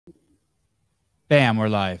Bam, we're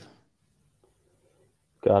live.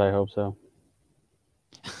 God, I hope so.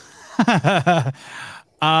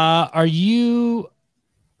 Are you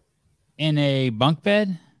in a bunk bed?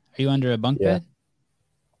 Are you under a bunk bed?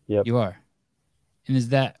 Yep. You are. And is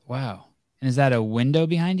that, wow. And is that a window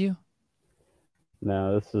behind you?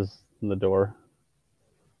 No, this is the door.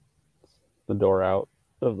 The door out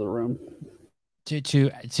of the room.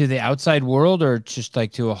 To the outside world, or just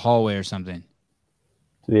like to a hallway or something?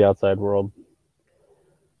 To the outside world.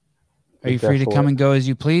 Are you free to come and go as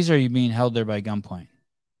you please, or are you being held there by gunpoint?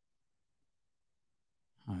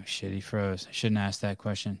 Oh, shit, he froze. I shouldn't ask that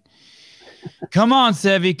question. Come on,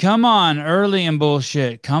 Sevy. Come on. Early and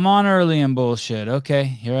bullshit. Come on, early and bullshit. Okay,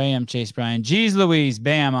 here I am, Chase Bryan. Jeez Louise.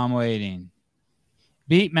 Bam, I'm waiting.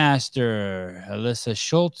 Beatmaster. Alyssa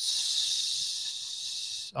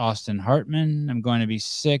Schultz. Austin Hartman. I'm going to be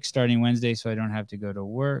sick starting Wednesday, so I don't have to go to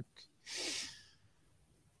work.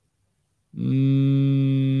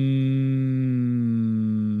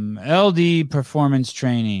 LD Performance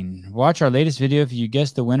Training. Watch our latest video. If you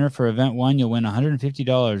guess the winner for event 1, you'll win $150.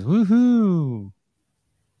 Woohoo!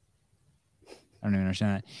 I don't even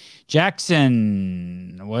understand that.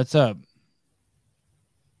 Jackson, what's up?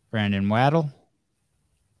 Brandon Waddle.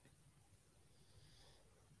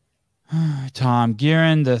 Tom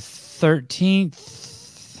Guerin, the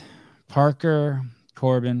 13th. Parker,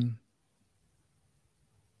 Corbin.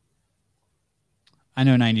 I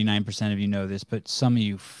know 99% of you know this, but some of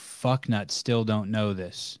you fucknuts still don't know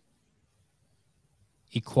this.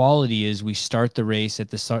 Equality is we start the race at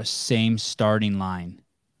the same starting line.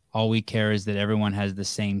 All we care is that everyone has the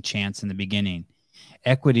same chance in the beginning.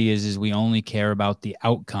 Equity is we only care about the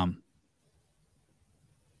outcome.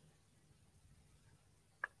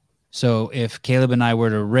 So if Caleb and I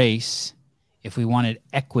were to race, if we wanted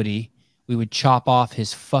equity, we would chop off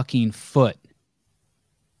his fucking foot,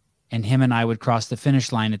 and him and I would cross the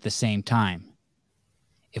finish line at the same time.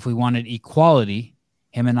 If we wanted equality,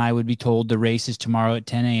 him and I would be told the race is tomorrow at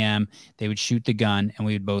 10 a.m. They would shoot the gun, and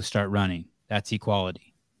we would both start running. That's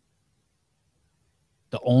equality.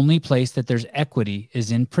 The only place that there's equity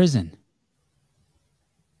is in prison.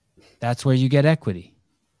 That's where you get equity.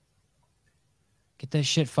 Get that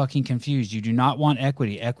shit fucking confused. You do not want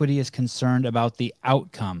equity. Equity is concerned about the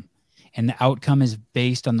outcome, and the outcome is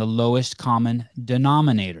based on the lowest common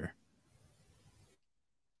denominator.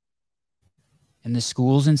 In the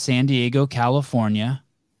schools in San Diego, California,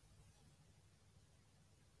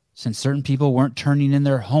 since certain people weren't turning in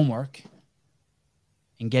their homework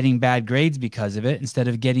and getting bad grades because of it, instead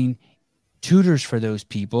of getting tutors for those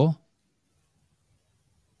people,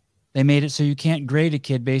 they made it so you can't grade a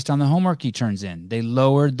kid based on the homework he turns in. They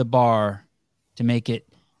lowered the bar to make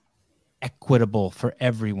it equitable for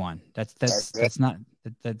everyone. That's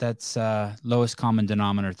lowest common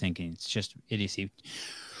denominator thinking. It's just idiocy.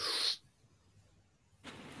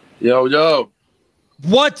 Yo.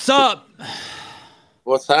 What's up?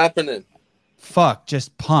 What's happening? Fuck,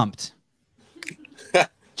 just pumped.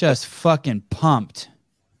 Just fucking pumped.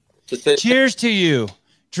 Cheers to you.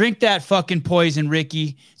 Drink that fucking poison,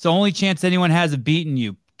 Ricky. It's the only chance anyone has of beating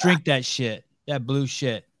you. Drink that shit. That blue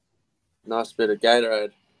shit. Nice bit of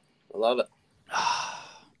Gatorade. I love it.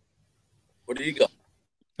 What do you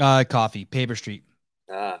got? Coffee. Paper Street.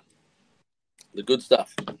 The good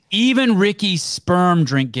stuff. Even Ricky's sperm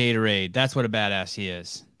drink Gatorade. That's what a badass he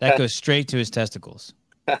is. That goes straight to his testicles.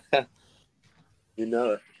 You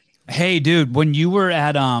know it. Hey, dude, when you were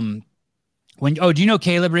at do you know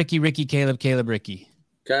Caleb, Ricky, Caleb, Ricky?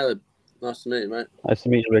 Caleb, nice to meet you, mate. Nice to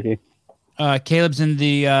meet you, Ricky. Caleb's in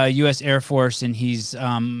the U.S. Air Force, and he's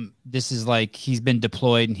this is like he's been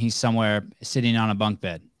deployed, and he's somewhere sitting on a bunk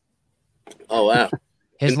bed. Oh, wow.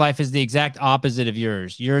 His life is the exact opposite of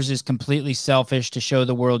yours. Yours is completely selfish to show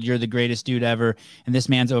the world you're the greatest dude ever, and this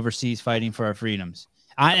man's overseas fighting for our freedoms.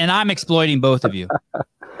 I'm exploiting both of you.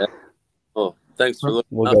 Oh, thanks for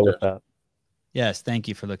looking We'll after go with that. Yes, thank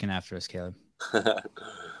you for looking after us, Caleb.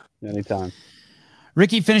 Anytime.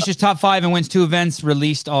 Ricky finishes top 5 and wins 2 events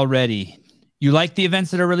released already. You like the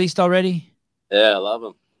events that are released already? Yeah, I love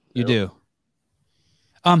them. You do.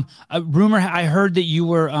 A rumor, I heard that you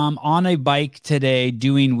were on a bike today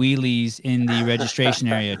doing wheelies in the registration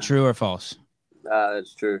area. True or false?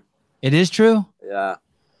 That's true. It is true? Yeah.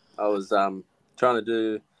 I was trying to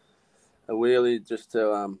do a wheelie just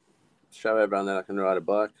to show everyone that I can ride a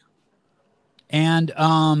bike. And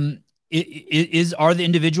are the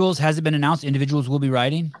individuals, has it been announced individuals will be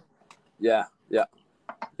riding? Yeah.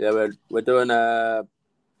 We're doing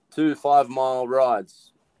 2 5-mile rides,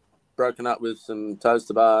 broken up with some toes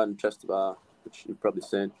to bar and chest to bar, which you've probably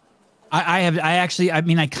seen. I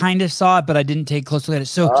mean, I kind of saw it, but I didn't take a close look at it.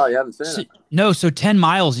 So, you haven't seen it? No. So 10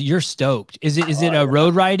 miles, you're stoked. Is it a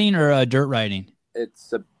road riding or a dirt riding?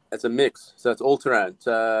 It's a mix. So it's all terrain. It's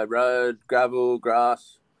road, gravel,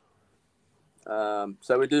 grass.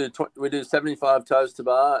 So we do 75 toes to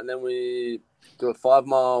bar, and then we do a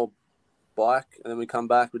 5-mile bike, and then we come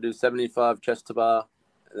back. We do 75 chest to bar,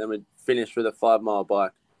 and then we finish with a 5-mile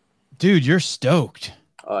bike. Dude, you're stoked.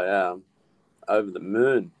 Oh yeah, I'm over the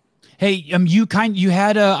moon. Hey, you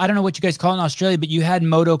had I don't know what you guys call it in Australia, but you had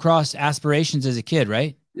motocross aspirations as a kid,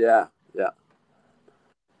 right? Yeah.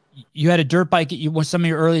 You had a dirt bike. Some of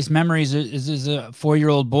your earliest memories is a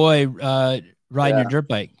 4-year-old boy riding your dirt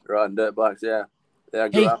bike. Riding dirt bikes, yeah. I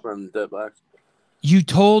grew up on dirt bikes. You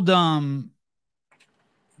told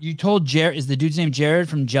Jared, is the dude's name Jared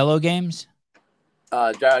from Jello Games?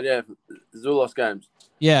 Garard, yeah, Zulos Games.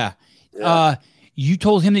 Yeah. You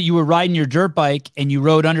told him that you were riding your dirt bike and you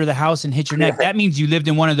rode under the house and hit your neck. That means you lived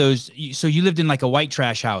in one of those. So you lived in like a white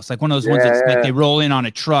trash house, like one of those ones that's like they roll in on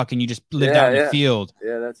a truck and you just lived out in the field.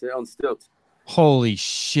 Yeah, that's it, on stilts. Holy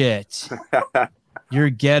shit. You're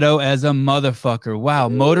ghetto as a motherfucker. Wow.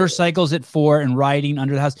 Motorcycles at 4 and riding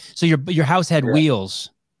under the house. So your house had wheels.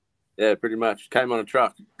 Yeah, pretty much. Came on a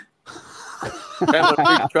truck. Came on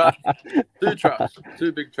a big truck. 2 trucks.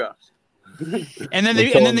 2 big trucks. And then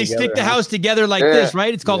they stick the house together like this,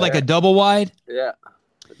 right? It's called like a double wide. Yeah.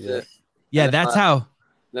 That's it. Yeah, that's how.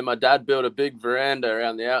 Then my dad built a big veranda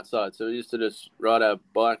around the outside, so we used to just ride our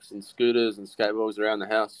bikes and scooters and skateboards around the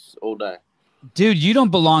house all day. Dude, you don't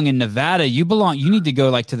belong in Nevada. You need to go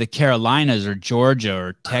like to the Carolinas or Georgia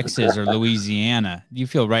or Texas or Louisiana. You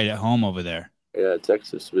feel right at home over there. Yeah,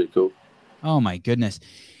 Texas would be cool. Oh my goodness.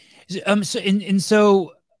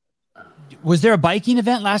 So was there a biking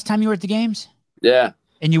event last time you were at the games? Yeah.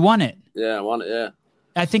 And you won it? Yeah, I won it, yeah.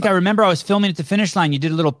 I think I remember I was filming at the finish line. You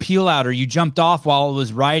did a little peel out, or you jumped off while it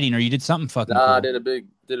was riding, or you did something fucking cool. I did a big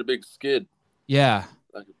skid. Yeah.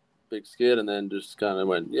 Like a big skid, and then just kind of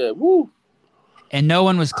went, woo. And no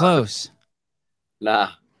one was close.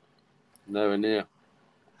 Nah. Nowhere near.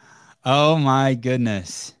 Oh my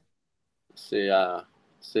goodness. See how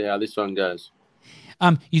this one goes.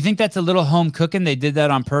 You think that's a little home cooking? They did that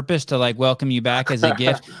on purpose to like welcome you back as a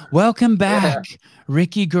gift. Welcome back,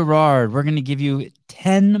 Ricky Garard. We're gonna give you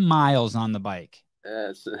 10 miles on the bike.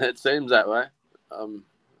 Yeah, it seems that way. I'm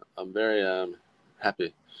very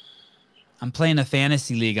happy. I'm playing a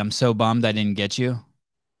fantasy league. I'm so bummed I didn't get you.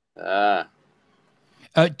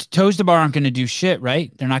 Toes to bar aren't gonna do shit,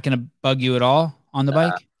 right? They're not gonna bug you at all on the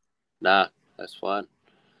bike. Nah, that's fine.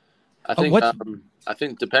 I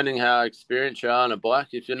think depending how experienced you are on a bike,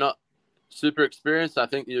 if you're not super experienced, I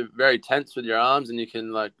think you're very tense with your arms and you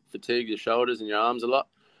can like fatigue your shoulders and your arms a lot.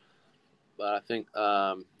 But I think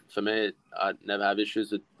for me, I never have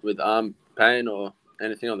issues with arm pain or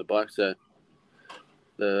anything on the bike. So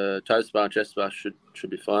the toe bar and chest bar should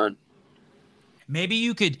be fine. Maybe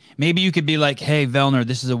you could be like, hey, Vellner,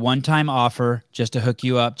 this is a one-time offer just to hook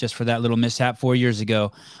you up just for that little mishap 4 years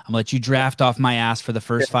ago. I'm going to let you draft off my ass for the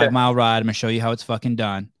first 5-mile ride. I'm going to show you how it's fucking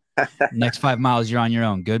done. Next 5 miles, you're on your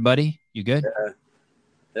own. Good, buddy? You good?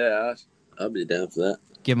 Yeah, I'll be down for that.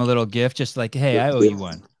 Give him a little gift, just like, hey, I owe you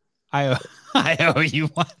one. I owe you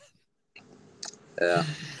one. Yeah.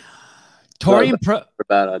 Torian Pro. A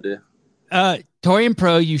bad idea. Torian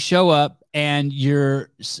Pro, you show up and your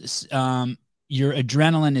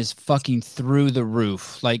adrenaline is fucking through the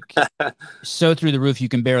roof, like so through the roof you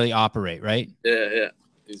can barely operate, right? Yeah,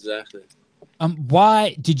 exactly.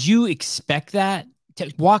 Why did you expect that?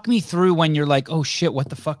 Walk me through when you're like, oh shit, what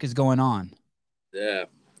the fuck is going on? Yeah,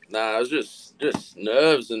 I was just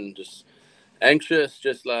nerves and just anxious.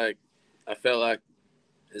 Just like I felt like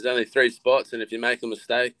there's only 3 spots, and if you make a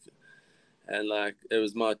mistake, and like it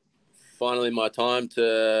was finally my time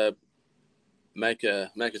to make a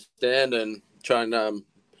stand and try and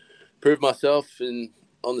prove myself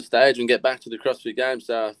on the stage and get back to the CrossFit Games.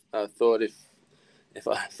 So I thought if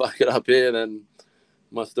I fuck it up here, then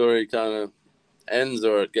my story kind of ends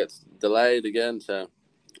or it gets delayed again. So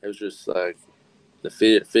it was just like the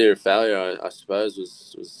fear of failure, I suppose,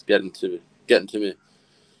 was getting to me.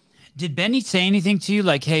 Did Benny say anything to you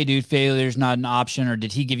like, hey, dude, failure's not an option, or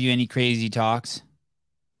did he give you any crazy talks?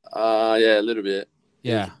 Yeah, a little bit.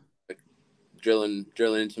 Yeah. Like, drilling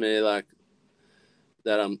into me like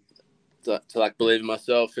that I'm to like believe in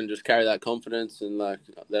myself and just carry that confidence and like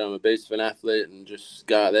that I'm a beast of an athlete and just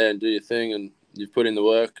go out there and do your thing and you've put in the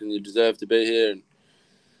work and you deserve to be here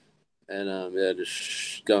and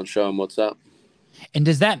just go and show them what's up. And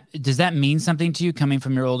does that mean something to you coming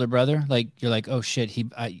from your older brother? Like you're like, oh shit,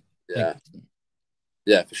 yeah,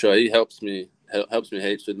 for sure. He helps me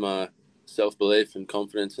heaps with my self-belief and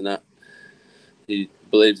confidence in that. He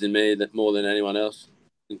believes in me that more than anyone else.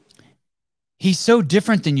 He's so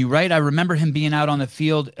different than you, right? I remember him being out on the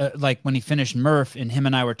field, like when he finished Murph, and him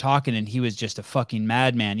and I were talking, and he was just a fucking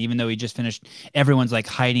madman. Even though he just finished, everyone's like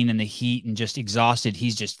hiding in the heat and just exhausted.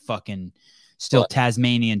 He's just fucking still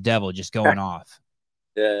Tasmanian devil, just going off.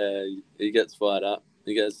 Yeah, he gets fired up.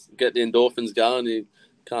 He get the endorphins going. You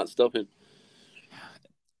can't stop him.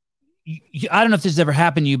 I don't know if this has ever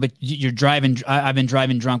happened to you, but you're driving. I've been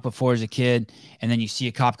driving drunk before as a kid, and then you see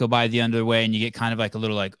a cop go by the other way, and you get kind of like a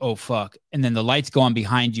little like, oh fuck, and then the lights go on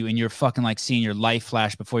behind you, and you're fucking like seeing your life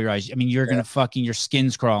flash before your eyes. I mean, you're gonna fucking, your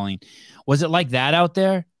skin's crawling. Was it like that out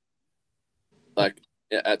there? Like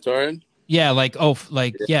at Torrin? Yeah, like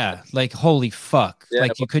like holy fuck,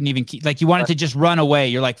 like you couldn't even keep, like you wanted to just run away.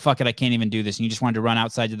 You're like, fuck it, I can't even do this, and you just wanted to run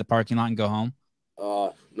outside to the parking lot and go home.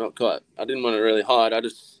 Oh, not quite. I didn't want to really hide.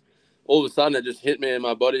 All of a sudden, it just hit me in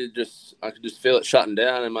my body. I could just feel it shutting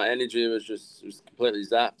down, and my energy was completely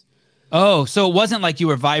zapped. Oh, so it wasn't like you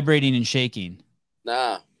were vibrating and shaking?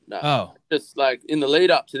 Nah. Oh. Just like in the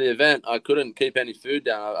lead up to the event, I couldn't keep any food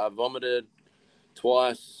down. I vomited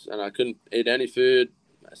twice, and I couldn't eat any food.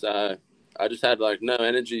 So I just had like no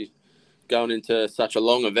energy going into such a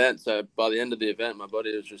long event. So by the end of the event, my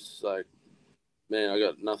body was just like, man, I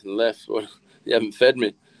got nothing left. You haven't fed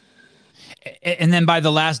me. And then by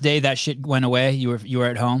the last day, that shit went away. You were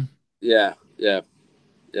at home. Yeah. By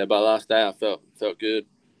the last day, I felt good.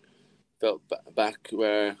 Felt back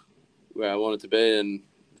where I wanted to be, and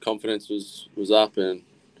confidence was up, and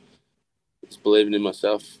just believing in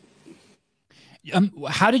myself.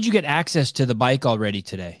 How did you get access to the bike already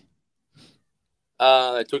today?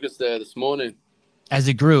 They took us there this morning. As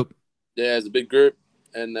a group? Yeah, as a big group,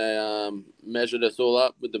 and they measured us all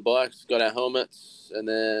up with the bikes, got our helmets, and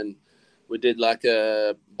then we did like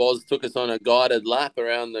Boz took us on a guided lap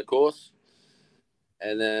around the course.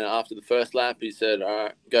 And then after the first lap, he said, all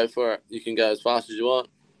right, go for it. You can go as fast as you want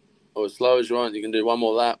or as slow as you want. You can do one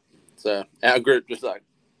more lap. So our group just like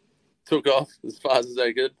took off as fast as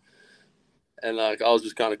they could. And like, I was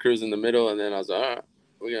just kind of cruising the middle, and then I was like, all right,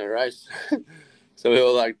 we're going to race. So we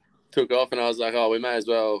all like took off, and I was like, oh, we may as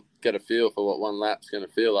well get a feel for what one lap's going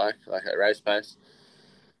to feel like at race pace.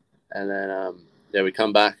 And then, we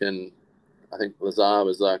come back, and I think Lazar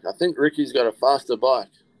was like, I think Ricky's got a faster bike.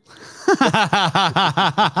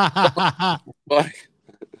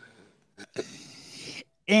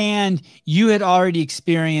 And you had already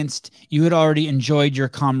enjoyed your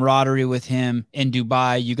camaraderie with him in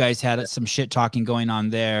Dubai. You guys had some shit talking going on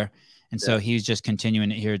there. And so he's just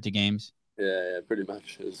continuing it here at the games. Yeah, pretty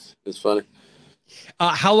much. It's funny.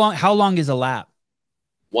 How long is a lap?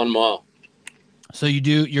 1 mile. So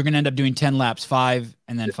you're going to end up doing 10 laps, 5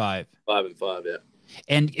 and then 5. 5 and 5, yeah.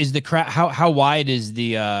 And is the how wide is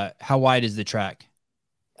the track?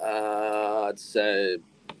 I'd say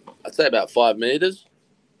about 5 meters.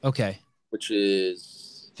 Okay. Which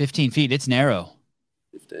is 15 feet. It's narrow.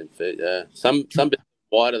 15 feet, yeah. Some bits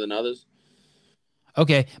wider than others.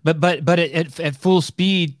 Okay, but at full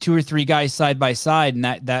speed, 2 or 3 guys side by side, and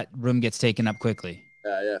that room gets taken up quickly.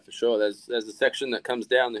 Yeah, for sure. There's a section that comes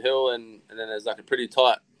down the hill, and then there's like a pretty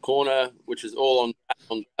tight corner, which is all on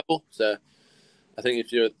gravel. So I think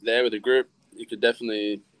if you're there with a group, you could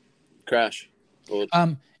definitely crash.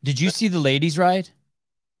 Did you see the ladies ride?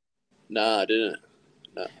 No, I didn't.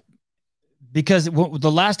 No. Because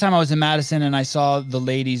the last time I was in Madison and I saw the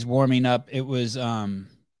ladies warming up, it was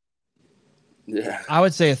yeah, I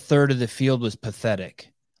would say a third of the field was pathetic,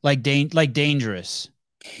 like dangerous.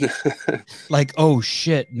 Like, oh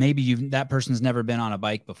shit, maybe that person's never been on a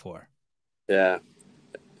bike before. Yeah.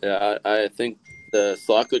 I think the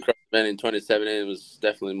cyclocross event in 2017 was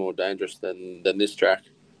definitely more dangerous than this track.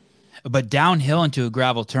 But downhill into a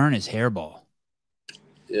gravel turn is hairball.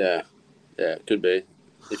 Yeah, it could be.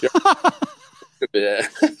 Could be, yeah.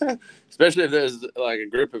 Especially if there's like a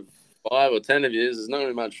group of 5 or 10 of you, there's not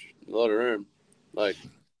really a lot of room. Like,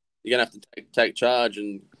 you're gonna have to take charge,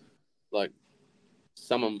 and like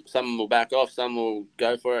some will back off, some will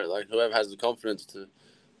go for it. Like, whoever has the confidence to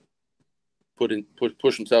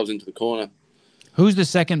push themselves into the corner. Who's the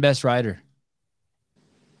second best rider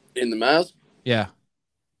in the males? Yeah.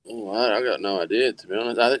 Oh, I got no idea, to be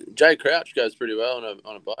honest. I think Jay Crouch goes pretty well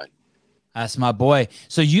on a bike. That's my boy.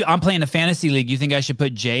 So I'm playing a fantasy league. You think I should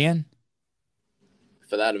put Jay in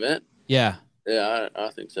for that event? Yeah. Yeah, I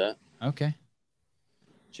think so. Okay.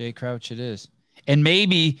 Jay Crouch it is. And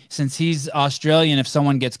maybe since he's Australian, if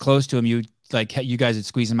someone gets close to him, you guys would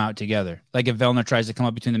squeeze him out together. Like if Vellner tries to come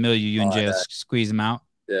up between the middle, you and Jay squeeze him out.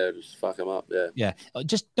 Yeah, just fuck him up. Yeah. Yeah.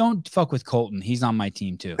 Just don't fuck with Colton. He's on my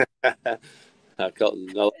team too. Colton,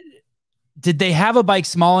 no. Did they have a bike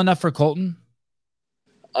small enough for Colton?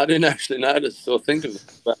 I didn't actually notice or think of it,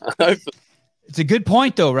 but hopefully, It's a good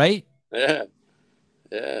point, though, right? yeah.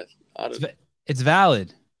 It's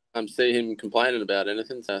valid. I'm seeing him complaining about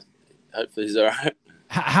anything, so hopefully he's all right.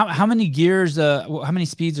 How many gears? How many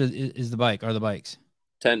speeds is the bike? Are the bikes?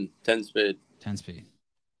 10 speed. 10 speed.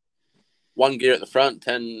 1 gear at the front,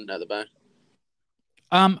 10 at the back.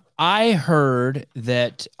 I heard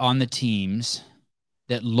that on the teams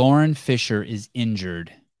that Lauren Fisher is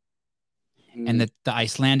injured, and that the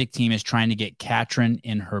Icelandic team is trying to get Katrin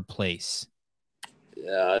in her place.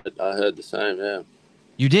 Yeah, I heard the same. Yeah.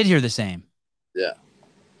 You did hear the same. Yeah.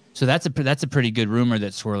 So that's a pretty good rumor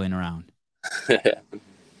that's swirling around.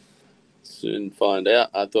 Soon find out.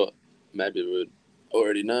 I thought maybe we would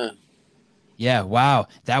already know. Yeah, wow.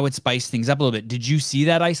 That would spice things up a little bit. Did you see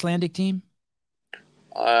that Icelandic team?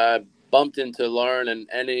 I bumped into Lauren and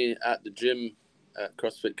Annie at the gym at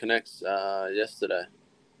CrossFit Connects yesterday.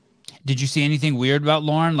 Did you see anything weird about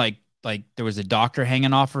Lauren? Like there was a doctor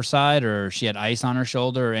hanging off her side, or she had ice on her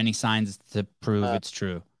shoulder, or any signs to prove it's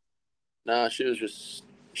true? No, she was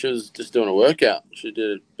just doing a workout. She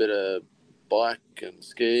did a bit of bike and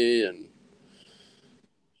ski and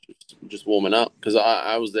just warming up, because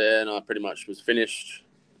I was there and I pretty much was finished,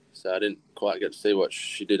 so I didn't quite get to see what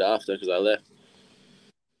she did after because I left.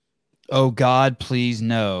 Oh God, please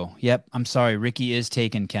no. Yep, I'm sorry. Ricky is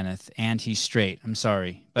taken, Kenneth, and he's straight. I'm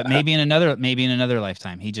sorry, but maybe in another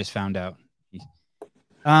lifetime. He just found out.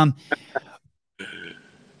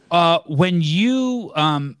 When you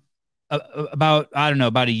about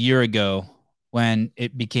a year ago, when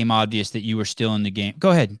it became obvious that you were still in the game.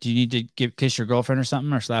 Go ahead. Do you need to kiss your girlfriend or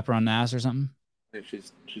something, or slap her on the ass or something? I think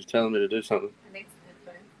she's telling me to do something. I need some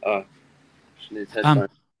headphones. She needs headphones.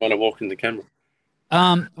 I want to walk in the camera.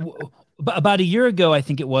 About a year ago, I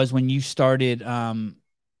think it was, when you started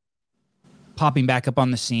popping back up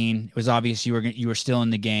on the scene. It was obvious you were still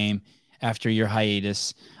in the game after your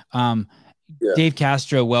hiatus. Dave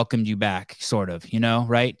Castro welcomed you back, sort of,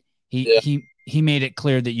 right? He made it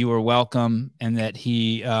clear that you were welcome and that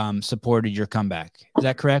he supported your comeback. Is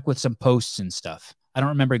that correct? With some posts and stuff. I don't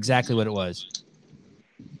remember exactly what it was.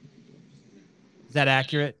 Is that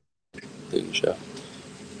accurate? Sure.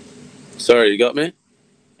 Sorry, you got me?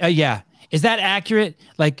 Yeah. Is that accurate?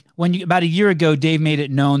 Like about a year ago, Dave made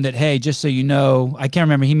it known that, hey, just so you know, I can't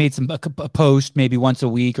remember. He made a post maybe once a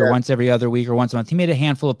week or once every other week or once a month. He made a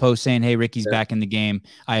handful of posts saying, hey, Ricky's back in the game.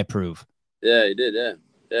 I approve. Yeah, he did. Yeah.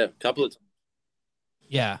 Yeah. A couple of times.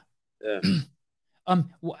 Yeah. Yeah.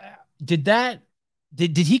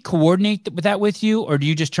 Did he coordinate that with you, or do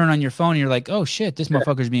you just turn on your phone and you're like, oh shit, this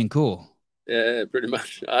motherfucker's being cool? Yeah, pretty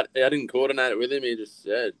much. I didn't coordinate it with him. He just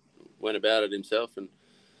went about it himself, and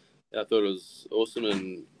I thought it was awesome,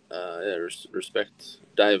 and respect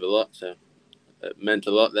Dave a lot. So it meant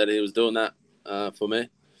a lot that he was doing that for me.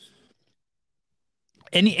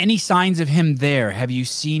 Any signs of him there? Have you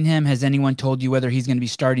seen him? Has anyone told you whether he's going to be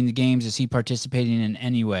starting the games? Is he participating in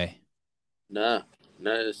any way? No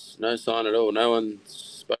sign at all. No one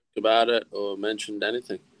spoke about it or mentioned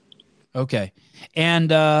anything. Okay.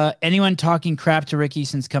 And anyone talking crap to Ricky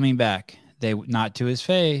since coming back? Not to his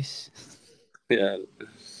face. Yeah,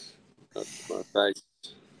 not to my face.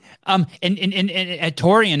 And at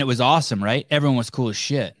Torian, it was awesome, right? Everyone was cool as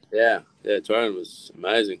shit. Yeah, Torian was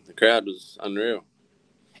amazing. The crowd was unreal.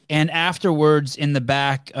 And afterwards, in the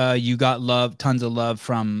back, you got tons of love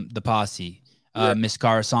from the posse. Miss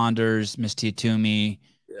Cara Saunders, Miss Tiatumi,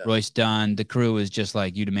 Royce Dunn. The crew was just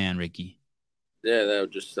like, you the man, Ricky. Yeah, they were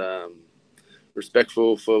just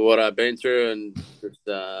respectful for what I've been through, and just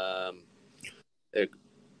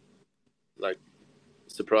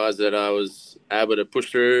surprised that I was able to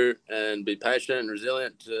push through and be patient and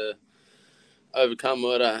resilient to overcome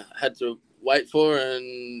what I had to wait for.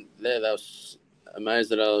 And they was amazed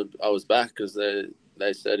that I was back, because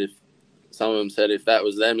they said some of them said if that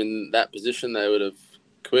was them in that position, they would have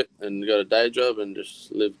quit and got a day job and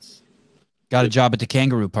just lived. Got a job at the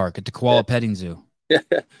kangaroo park at the Koala Petting Zoo. Yeah,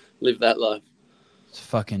 live that life. It's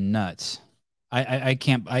fucking nuts. I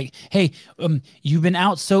can't. Hey, you've been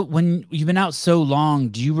out so long.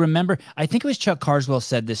 Do you remember? I think it was Chuck Carswell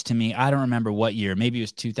said this to me. I don't remember what year. Maybe it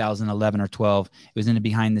was 2011 or 12. It was in the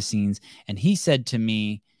behind the scenes, and he said to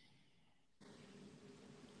me,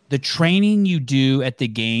 the training you do at the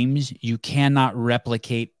games, you cannot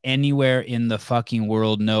replicate anywhere in the fucking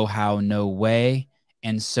world. No how, no way.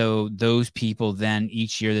 And so those people then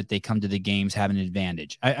each year that they come to the games have an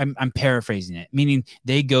advantage. I'm paraphrasing it, meaning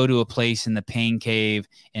they go to a place in the pain cave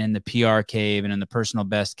and in the PR cave and in the personal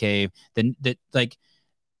best cave that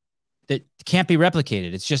can't be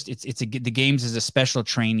replicated. It's just, the games is a special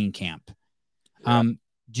training camp. Yeah.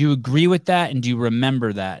 Do you agree with that, and do you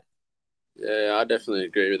remember that? Yeah, I definitely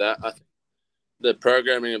agree with that. I think the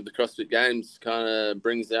programming of the CrossFit Games kind of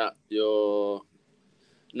brings out your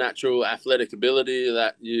natural athletic ability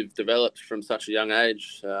that you've developed from such a young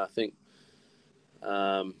age. I think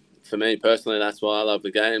for me personally, that's why I love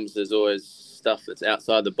the games. There's always stuff that's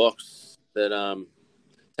outside the box that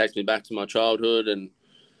takes me back to my childhood and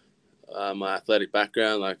my athletic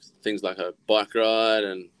background, like things like a bike ride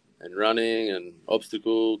and running and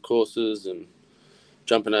obstacle courses and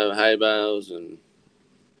jumping over hay bales and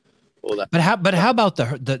all that. But how about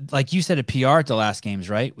the like you said a PR at the last games,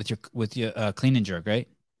 right? With your clean and jerk, right?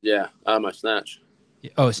 Yeah, my snatch.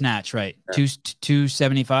 Oh, snatch, right? Yeah.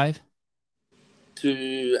 275.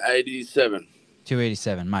 287.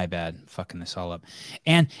 287. My bad, fucking this all up.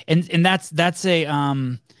 And that's a I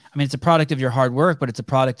mean, it's a product of your hard work, but it's a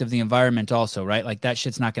product of the environment also, right? Like that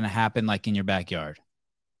shit's not going to happen like in your backyard.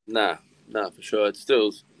 Nah, for sure. It's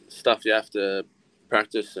still stuff you have to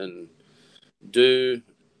practice and do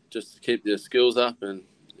just to keep your skills up and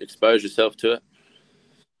expose yourself to it.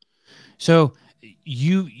 So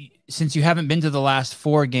since you haven't been to the last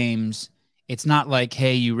 4 games, it's not like,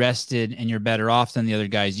 hey, you rested and you're better off than the other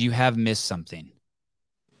guys. You have missed something.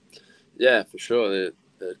 Yeah, for sure. The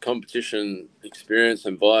competition experience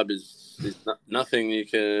and vibe is nothing you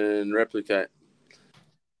can replicate.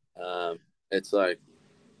 It's like,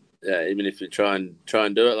 yeah, even if you try and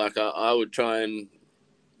do it, like I would try and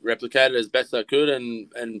replicate it as best I could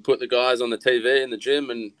and put the guys on the TV in the gym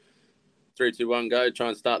and 3, 2, 1, go, try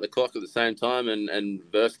and start the clock at the same time and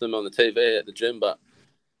verse them on the TV at the gym. But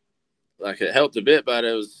like it helped a bit, but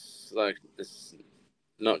it was like, it's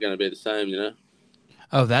not going to be the same, you know?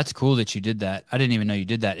 Oh, that's cool that you did that. I didn't even know you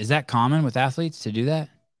did that. Is that common with athletes to do that?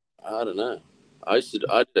 I don't know. I did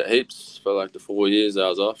it heaps for like the 4 years I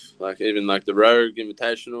was off. Like even like the Rogue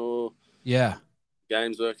Invitational,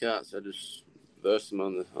 games workouts. I just verse them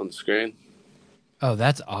on the screen. Oh,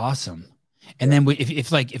 that's awesome. And then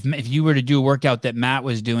if you were to do a workout that Matt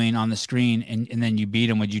was doing on the screen and then you beat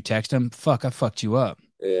him, would you text him? Fuck, I fucked you up.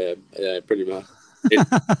 Yeah, pretty much.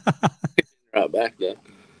 Right back there.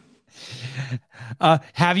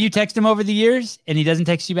 Have you texted him over the years and he doesn't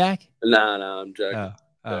text you back? No, I'm joking.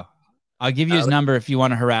 Oh. I'll give you his number if you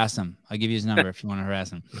want to harass him. Yeah,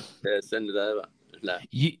 send it over. No.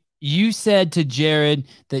 You said to Jared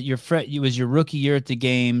that it was your rookie year at the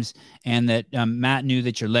games and that Matt knew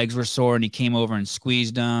that your legs were sore and he came over and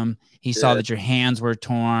squeezed them. He saw that your hands were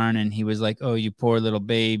torn and he was like, oh, you poor little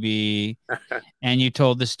baby. And you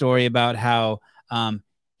told the story about how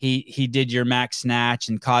he did your max snatch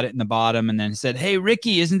and caught it in the bottom and then said, hey,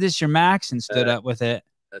 Ricky, isn't this your max? And stood up with it.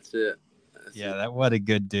 That's it. What a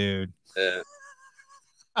good dude. Yeah.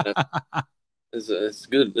 It's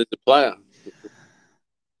good. It's a player.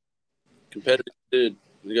 Competitive dude.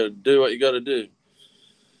 You got to do what you got to do.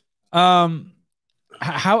 How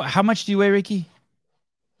much do you weigh, Ricky?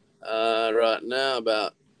 Right now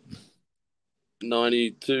about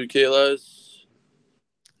 92 kilos.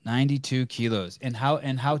 92 kilos. And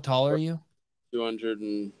how tall are you?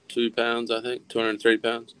 202 pounds, I think. 203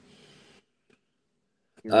 pounds.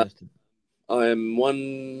 I am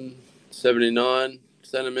 179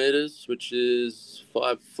 centimeters, which is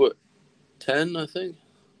 5'10", I think.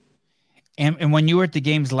 And when you were at the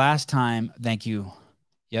games last time, thank you.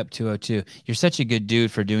 Yep, 202. You're such a good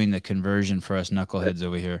dude for doing the conversion for us knuckleheads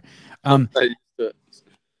over here. I used to it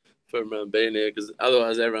from being here because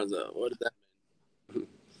otherwise everyone's like, what does that mean?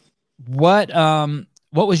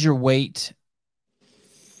 What was your weight?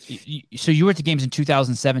 So you were at the games in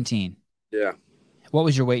 2017. Yeah. What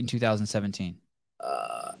was your weight in 2017?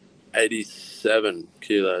 87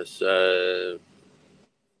 kilos.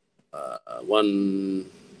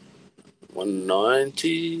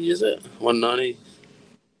 190, is it? 190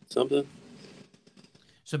 something.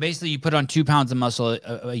 So basically you put on 2 pounds of muscle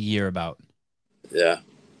a year about. Yeah.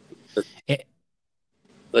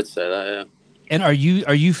 Let's say that, yeah. And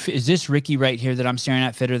is this Ricky right here that I'm staring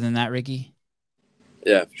at fitter than that, Ricky?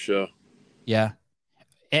 Yeah, for sure. Yeah.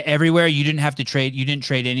 Everywhere you didn't have to trade. You didn't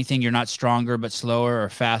trade anything. You're not stronger, but slower or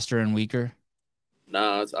faster and weaker.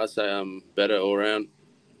 No, I'd say I'm better all around.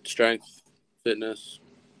 Strength, fitness,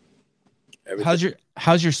 everything.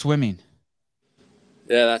 How's your swimming?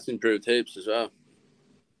 Yeah, that's improved heaps as well.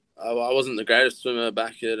 I wasn't the greatest swimmer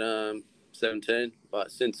back at 17,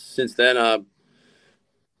 but since then I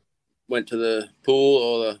went to the pool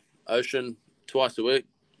or the ocean twice a week.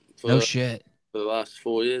 No shit. For the last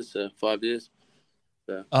 4 years, 5 years.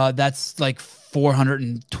 So. That's like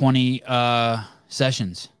 420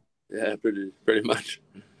 sessions. Yeah, pretty much.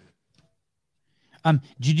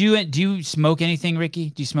 Do you smoke anything, Ricky?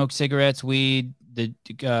 Do you smoke cigarettes, weed,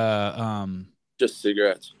 Just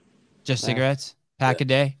cigarettes. just cigarettes? Pack a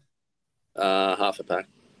day? Half a pack.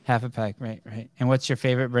 Half a pack, right. And what's your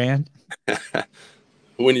favorite brand?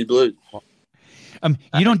 Winnie Blue.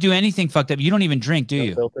 You don't do anything fucked up. You don't even drink, do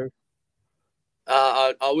you? Filters?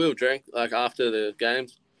 I will drink like after the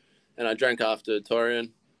games, and I drank after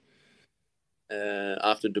Torian.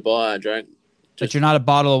 After Dubai, I drank. But you're not a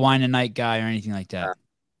bottle of wine a night guy or anything like that.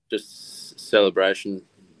 Just celebration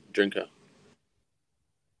drinker.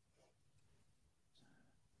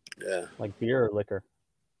 Yeah. Like beer or liquor?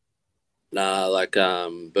 Nah, like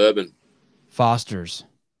bourbon. Foster's.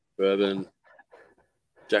 Bourbon.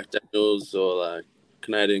 Jack Daniels or like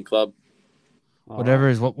Canadian Club. Whatever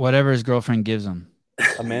his girlfriend gives him.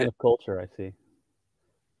 A man of culture, I see.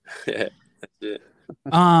 Yeah, that's it.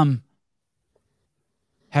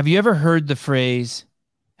 Have you ever heard this phrase?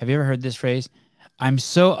 I'm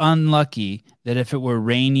so unlucky that if it were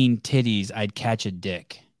raining titties, I'd catch a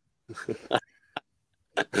dick.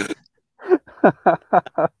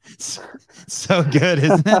 So good,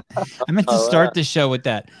 isn't it? I meant to start the show with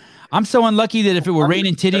that. I'm so unlucky that if it were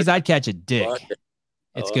raining titties, I'd catch a dick.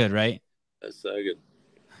 It's good, right? That's so good.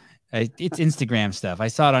 It's Instagram stuff. I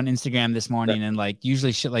saw it on Instagram this morning, and like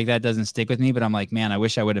usually shit like that doesn't stick with me, but I'm like, man, I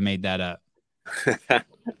wish I would have made that up. Is that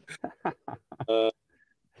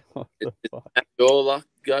your luck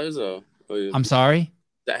goes, or I'm sorry? Is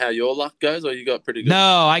that how your luck goes, or you got pretty good?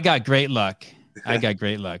 No, I got great luck. I got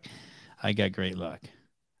great luck. I got great luck.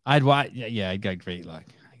 I got great luck.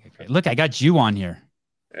 Look, I got you on here.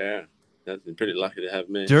 Yeah, that's been pretty lucky to have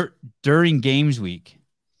me. During games week.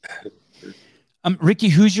 Ricky,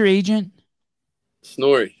 who's your agent?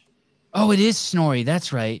 Snorri. Oh, it is Snorri.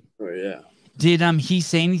 That's right. Oh yeah. Did he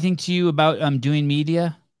say anything to you about doing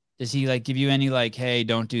media? Does he like give you any like, hey,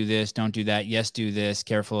 don't do this, don't do that, yes, do this,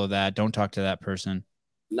 careful of that, don't talk to that person?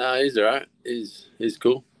 No, he's all right. He's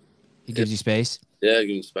cool. He gives you space? Yeah,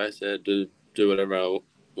 give him space. Yeah, do whatever I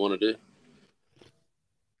want to do.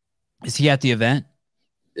 Is he at the event?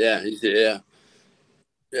 Yeah, he's staying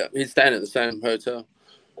at the same hotel.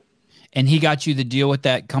 And he got you the deal with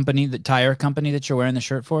that company, the tire company that you're wearing the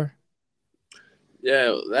shirt for?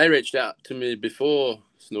 Yeah, they reached out to me before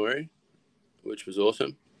Snorri, which was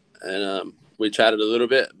awesome. And we chatted a little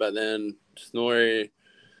bit, but then Snorri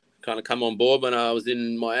kind of come on board when I was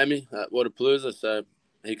in Miami at Waterpalooza, so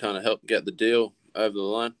he kind of helped get the deal over the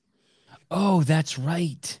line. Oh, that's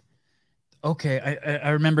right. Okay, I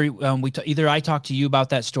remember either I talked to you about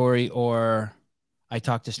that story or I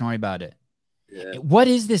talked to Snorri about it. Yeah. What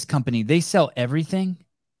is this company? They sell everything?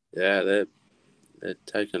 Yeah, they're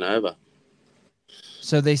taking over.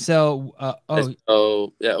 So they sell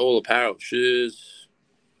all apparel, shoes,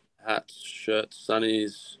 hats, shirts,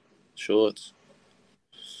 sunnies, shorts,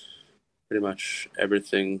 pretty much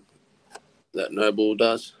everything that Noble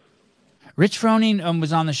does. Rich Froning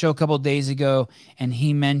was on the show a couple of days ago, and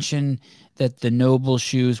he mentioned that the Noble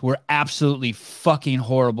shoes were absolutely fucking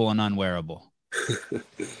horrible and unwearable.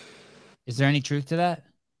 Is there any truth to that?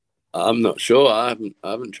 I'm not sure. I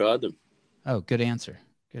haven't tried them. Oh, good answer.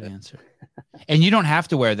 Good answer. And you don't have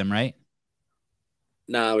to wear them, right?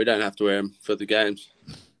 No, we don't have to wear them for the games.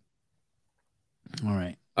 All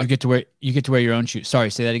right. You get to wear your own shoes. Sorry,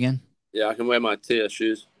 say that again. Yeah, I can wear my Tia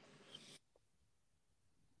shoes,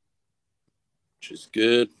 which is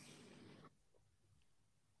good.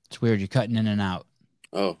 It's weird. You're cutting in and out.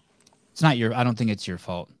 Oh. It's not I don't think it's your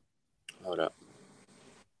fault. Hold up.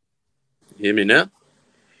 You hear me now?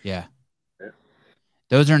 Yeah.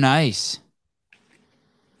 Those are nice.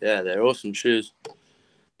 Yeah, they're awesome shoes.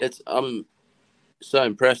 I'm so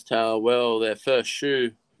impressed how well their first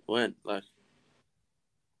shoe went. Like,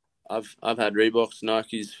 I've had Reeboks,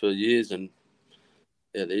 Nikes for years, and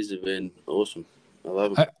yeah, these have been awesome. I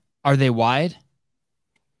love them. Are they wide?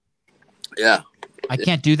 Yeah. I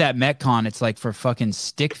can't do that Metcon. It's like for fucking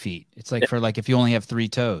stick feet. It's like for like if you only have 3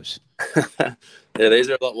 toes. Yeah, these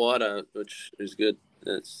are a lot wider, which is good.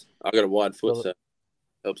 I got a wide foot, so it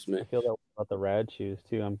helps me. I feel that about the Rad shoes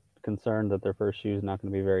too. I'm concerned that their first shoe is not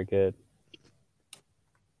going to be very good.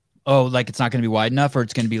 Oh, like it's not going to be wide enough, or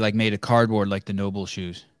it's going to be like made of cardboard, like the Noble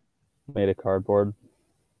shoes. Made of cardboard.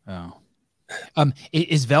 Oh,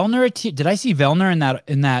 is Vellner did I see Vellner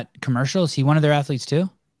in that commercial? Is he one of their athletes too?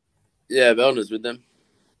 Yeah, Vellner's with them.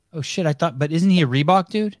 Oh shit, I thought, but isn't he a Reebok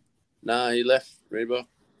dude? Nah, he left Reebok.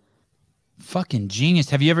 Fucking genius.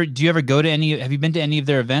 do you ever go to have you been to any of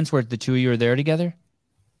their events where the two of you are there together?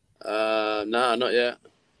 Nah, not yet.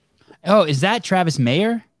 Oh, is that Travis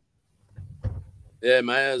Mayer? Yeah,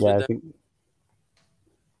 Mayer's with them.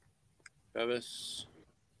 Travis.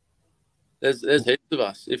 There's heaps of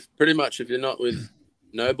us. If you're not with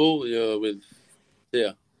Noble, you're with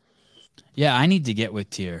Tier. Yeah, I need to get with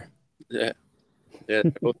Tier. Yeah.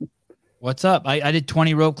 What's up? I did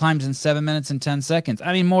 20 rope climbs in 7 minutes and 10 seconds.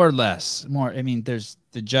 I mean, more or less. I mean,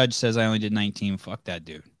 the judge says I only did 19. Fuck that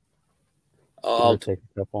dude. I'll take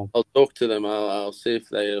a couple. I'll talk to them. I'll see if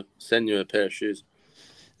they send you a pair of shoes.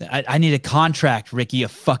 I need a contract, Ricky. A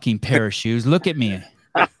fucking pair of shoes. Look at me.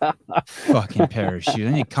 Fucking pair of shoes.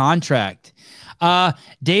 I need a contract.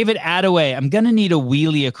 David Attaway, I'm gonna need a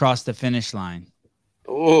wheelie across the finish line.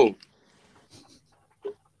 Oh,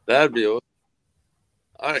 that'd be awesome.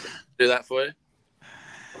 I can do that for you.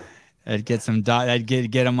 I'd get some I'd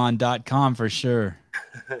get them on .com for sure.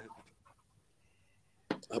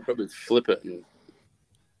 I'll probably flip it and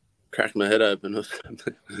crack my head open or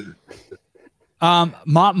something.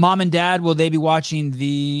 Mom and Dad, will they be watching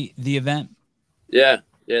the event? Yeah,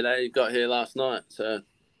 they got here last night, so.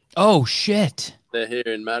 Oh shit! They're here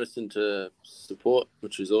in Madison to support,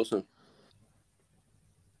 which is awesome.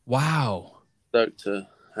 Wow. Stoked to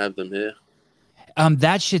have them here.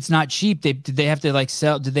 That shit's not cheap. Did they have to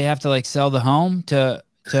sell the home to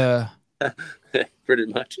Pretty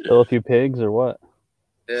much. Sell a few pigs or what?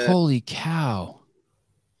 Yeah. Holy cow.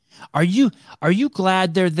 Are you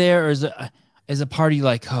glad they're there, or is a party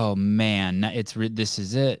like, oh man, this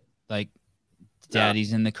is it? Like,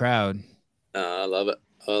 Daddy's in the crowd. I love it.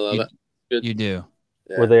 I love it. Good. You do.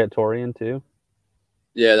 Yeah. Were they at Torian too?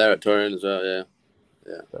 Yeah, they're at Torian as well. Yeah.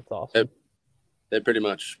 That's awesome. They've pretty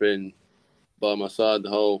much been by my side my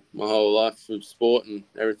whole life with sport and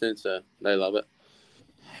everything, so they love it.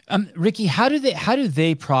 Ricky, how do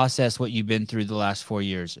they process what you've been through the last 4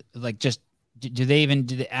 years? Like, just do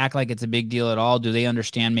they act like it's a big deal at all? Do they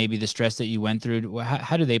understand maybe the stress that you went through?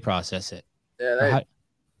 How do they process it? Yeah,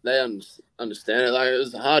 they understand it. Like, it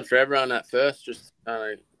was hard for everyone at first, just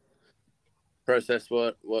kind of process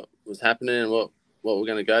what was happening and what we're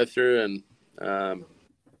going to go through.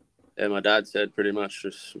 And my dad said pretty much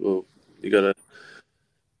just, well, you got to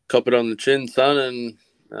cop it on the chin, son, and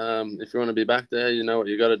if you want to be back there, you know what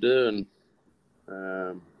you got to do.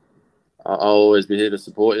 And I'll always be here to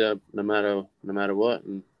support you, no matter what.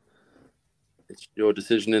 And it's your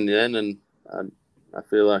decision in the end. And I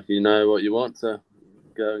feel like you know what you want, so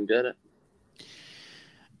go and get it.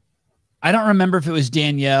 I don't remember if it was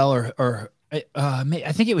Danielle or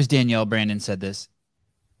I think it was Danielle. Brandon said this,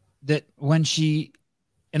 that when she,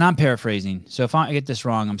 and I'm paraphrasing, so if I get this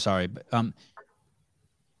wrong, I'm sorry, but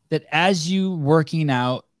that as you working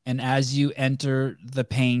out and as you enter the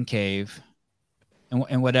pain cave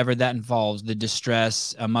and whatever that involves, the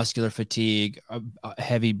distress, muscular fatigue,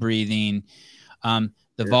 heavy breathing,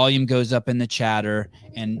 the volume goes up in the chatter,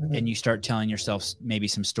 and you start telling yourself maybe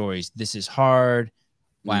some stories. This is hard.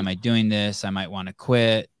 Why am I doing this? I might want to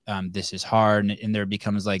quit. This is hard. And there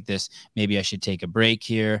becomes like this, maybe I should take a break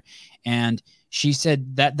here. And she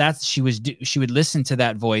said that she would listen to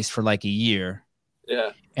that voice for like a year.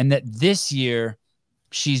 Yeah. And that this year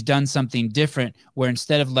she's done something different, where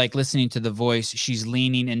instead of like listening to the voice, she's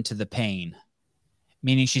leaning into the pain,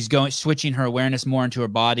 meaning she's switching her awareness more into her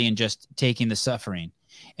body and just taking the suffering.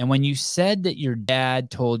 And when you said that your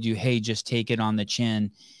dad told you, hey, just take it on the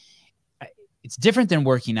chin, it's different than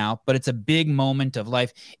working out, but it's a big moment of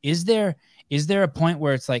life. Is there a point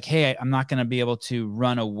where it's like, hey, I'm not going to be able to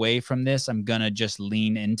run away from this. I'm going to just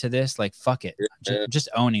lean into this. Like, fuck it. Just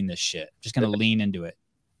owning this shit. Just going to lean into it.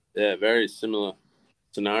 Yeah, very similar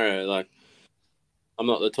scenario. Like, I'm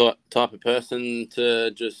not the type of person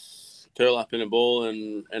to just curl up in a ball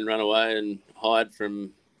and run away and hide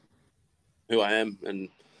from who I am. And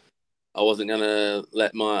I wasn't going to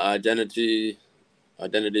let my identity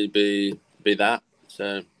be that.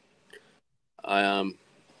 So I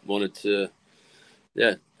wanted to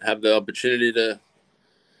have the opportunity to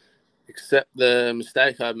accept the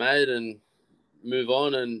mistake I made and move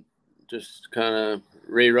on and just kind of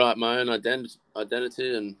rewrite my own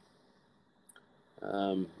identity and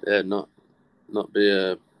not be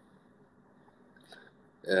a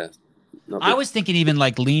I was thinking even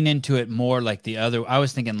like lean into it more like the other. I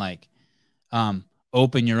was thinking like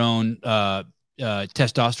open your own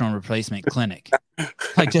testosterone replacement clinic.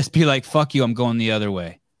 Like, just be like, fuck you, I'm going the other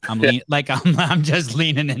way. I'm just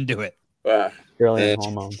leaning into it. Wow.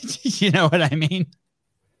 Hormones. You know what I mean?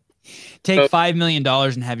 Take $5 million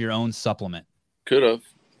and have your own supplement. Could have.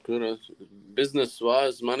 Business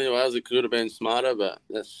wise, money wise, it could have been smarter, but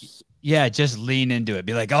that's. Yeah, just lean into it.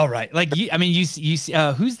 Be like, all right. Like, you see,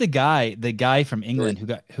 who's the guy from England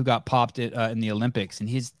who got popped in the Olympics, and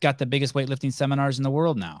he's got the biggest weightlifting seminars in the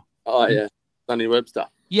world now. Oh yeah, Sonny Webster.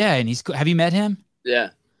 Yeah, and have you met him? Yeah.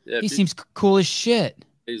 He seems cool as shit.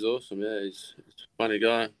 He's awesome. Yeah, he's a funny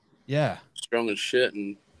guy, Yeah. strong as shit,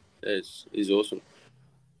 and yeah, he's awesome.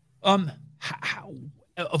 How,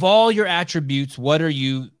 of all your attributes, what are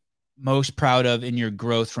you most proud of in your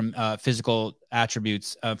growth from physical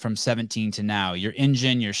attributes from 17 to now? Your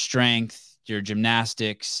engine, your strength, your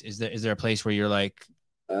gymnastics. Is there a place where you're like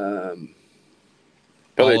Probably,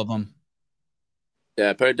 all of them?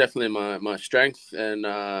 Yeah, probably definitely my strength and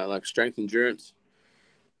like strength endurance.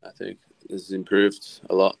 I think has improved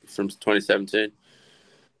a lot from 2017.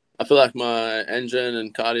 I feel like my engine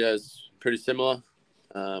and cardio is pretty similar,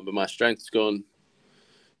 but my strength's gone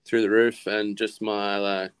through the roof, and just my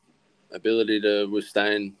like ability to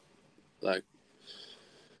withstand like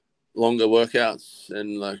longer workouts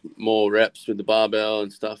and like more reps with the barbell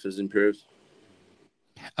and stuff has improved.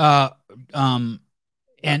 And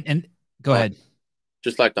go ahead.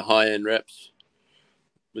 Just like the high end reps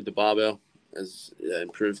with the barbell has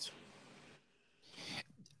improved.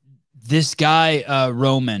 This guy,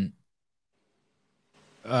 Roman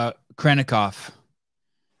Krennikov,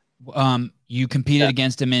 you competed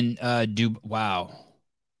against him in Wow.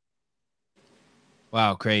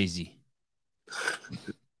 Wow, crazy.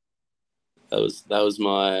 That was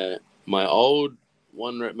my old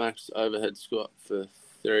 1 rep max overhead squat for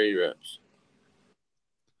 3 reps.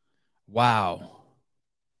 Wow.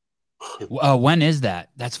 When is that?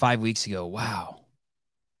 That's 5 weeks ago. Wow.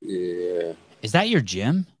 Yeah. Is that your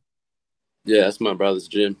gym? Yeah, that's my brother's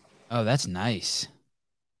gym. Oh, that's nice.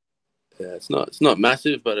 Yeah, it's not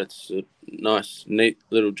massive, but it's a nice, neat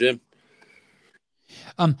little gym.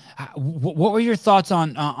 What were your thoughts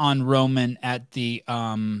on Roman at the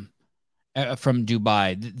from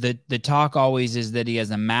Dubai? The talk always is that he has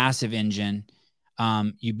a massive engine.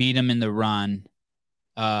 You beat him in the run.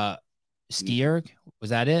 Skier, was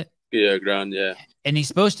that it? Yeah, ground, yeah. And he's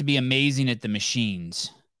supposed to be amazing at the machines.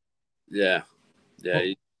 Yeah,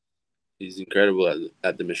 he's incredible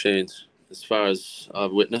at the machines, as far as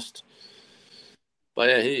I've witnessed. But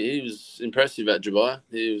yeah, he was impressive at Dubai.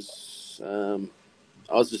 He was.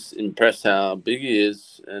 I was just impressed how big he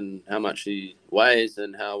is and how much he weighs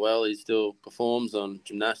and how well he still performs on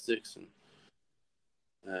gymnastics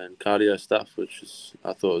and cardio stuff, which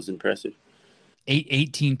I thought was impressive.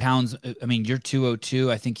 18 pounds. I mean, you're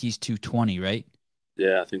 202. I think he's 220, right?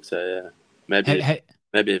 Yeah, I think so. Yeah,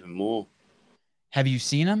 maybe even more. Have you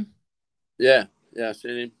seen him? Yeah, I've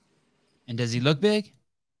seen him. And does he look big?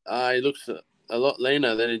 He looks a lot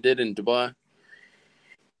leaner than he did in Dubai.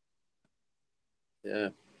 Yeah,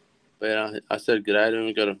 but yeah, I said good day to him.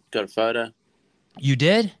 We got a photo. You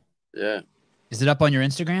did? Yeah. Is it up on your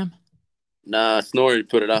Instagram? Nah, Snorri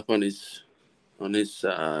put it up on his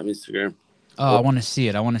Instagram. Oh, I want to see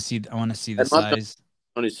it. I want to see the size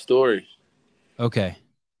on his story. Okay.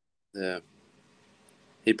 Yeah.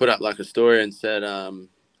 He put up like a story and said,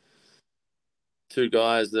 2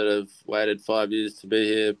 guys that have waited 5 years to be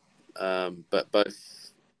here, but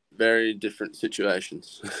both very different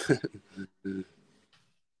situations.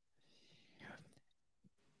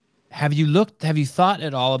 Have you thought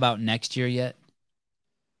at all about next year yet?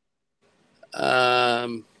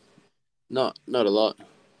 Not a lot.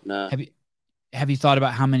 No. Have you thought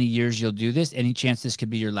about how many years you'll do this? Any chance this could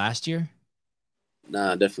be your last year?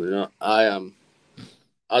 Nah, definitely not.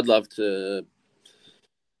 I'd love to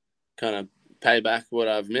kind of pay back what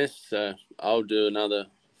I've missed. So I'll do another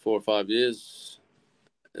 4 or 5 years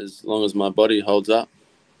as long as my body holds up.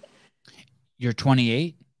 You're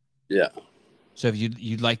 28? Yeah. So if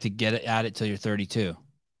you'd like to get at it till you're 32?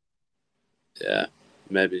 Yeah,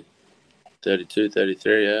 maybe 32,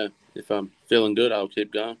 33, yeah. If I'm feeling good, I'll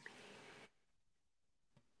keep going.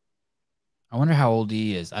 I wonder how old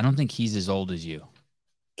he is. I don't think he's as old as you.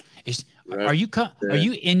 Right. Are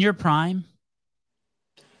you in your prime?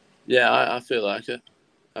 Yeah, I feel like it.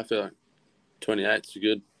 I feel like 28 is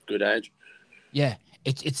a good age. Yeah.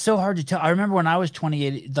 It's so hard to tell. I remember when I was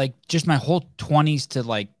 28, like just my whole 20s to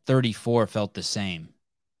like 34 felt the same.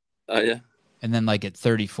 Oh, yeah? And then like at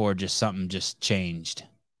 34, something just changed.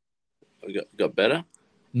 Got better?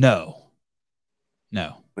 No.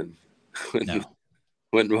 When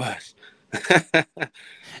what?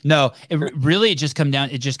 No, it just comes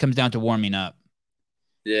down to warming up.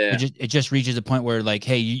 Yeah. It just reaches a point where like,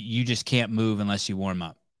 hey, you just can't move unless you warm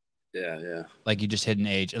up. Yeah. Like you just hit an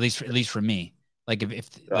age, at least for me. Like if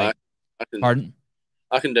right. like, pardon?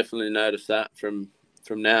 I can definitely notice that from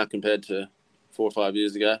now compared to 4 or 5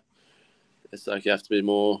 years ago. It's like you have to be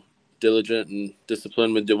more diligent and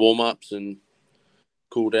disciplined with your warm-ups and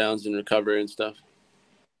cool downs and recovery and stuff.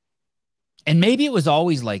 And maybe it was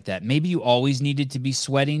always like that. Maybe you always needed to be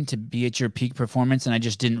sweating to be at your peak performance, and I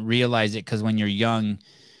just didn't realize it because when you're young,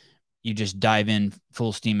 you just dive in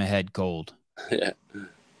full steam ahead cold. Yeah.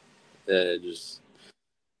 Yeah, just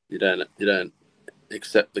you don't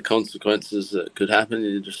accept the consequences that could happen.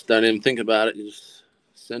 You just don't even think about it. You just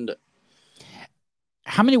send it.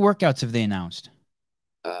 How many workouts have they announced?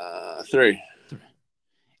 3.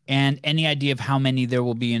 And any idea of how many there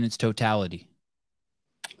will be in its totality?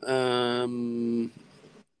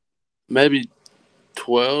 Maybe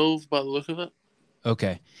 12 by the look of it.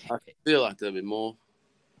 Okay. I feel like there'll be more.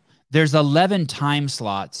 There's 11 time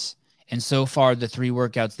slots, and so far the 3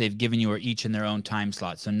 workouts they've given you are each in their own time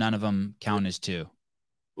slot, so none of them count as 2.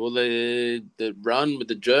 Well, the run with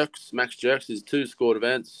the jerks, max jerks, is 2 scored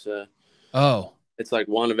events. Oh. It's like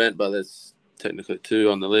 1 event, but there's technically 2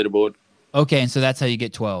 on the leaderboard. Okay, and so that's how you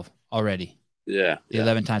get 12 already. Yeah. The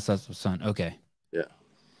 11 time slots with Sun. Okay.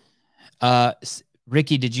 Yeah.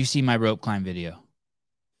 Ricky, did you see my rope climb video?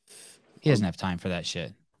 He doesn't have time for that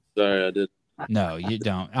shit. Sorry, I did. No, you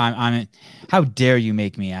don't. I'm. How dare you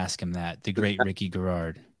make me ask him that? The great Ricky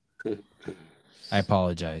Garard. I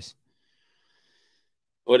apologize.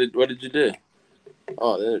 What did you do?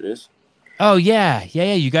 Oh, there it is. Oh yeah.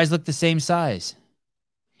 You guys look the same size.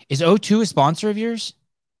 Is O2 a sponsor of yours?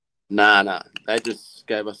 Nah. They just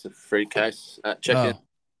gave us a free case at check-in. Oh.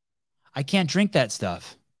 I can't drink that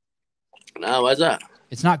stuff. No, why's that?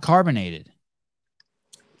 It's not carbonated.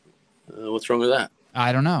 What's wrong with that?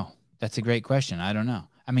 I don't know. That's a great question. I don't know.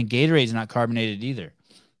 I mean, Gatorade's not carbonated either.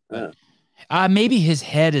 Maybe his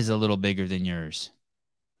head is a little bigger than yours.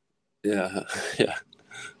 Yeah.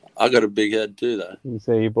 I got a big head too, though. You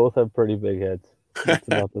say you both have pretty big heads. It's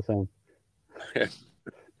about the same.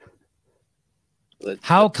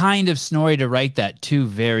 How kind of Snorri to write that. 2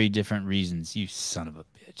 very different reasons. You son of a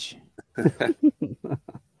bitch.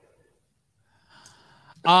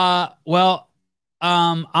 Well,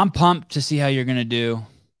 I'm pumped to see how you're gonna do.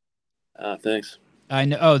 Thanks. I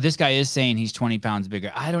know. Oh, this guy is saying he's 20 pounds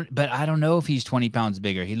bigger. I don't know if he's 20 pounds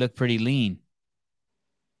bigger. He looked pretty lean.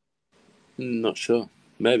 Not sure.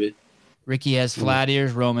 Maybe. Ricky has flat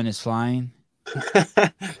ears. Roman is flying.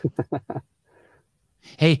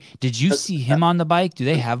 Hey, did you see him on the bike? Do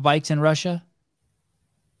they have bikes in Russia?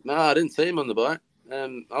 No, I didn't see him on the bike.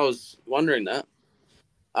 I was wondering that.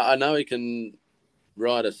 I know he can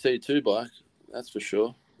ride a C2 bike. That's for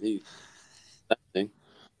sure. That thing.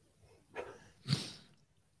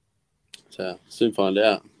 So soon find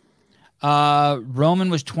out. Roman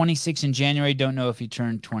was 26 in January. Don't know if he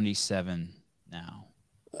turned 27 now.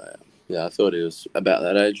 Yeah, I thought he was about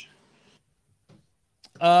that age.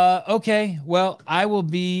 Okay. Well, I will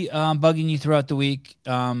be bugging you throughout the week.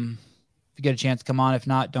 If you get a chance, come on. If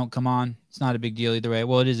not, don't come on. It's not a big deal either way.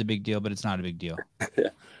 Well, it is a big deal, but it's not a big deal.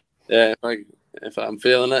 Yeah. If I'm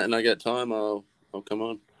feeling it and I get time, I'll come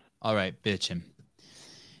on. All right, bitch him.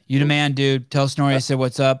 You the man, dude. Tell Snorri I said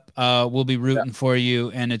what's up. We'll be rooting for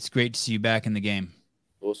you, and it's great to see you back in the game.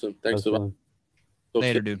 Awesome. Thanks so much.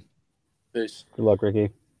 Later, dude. Peace. Good luck, Ricky.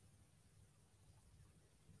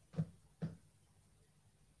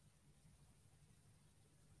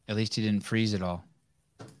 At least he didn't freeze it all.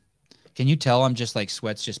 Can you tell I'm just like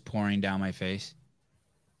sweat's just pouring down my face?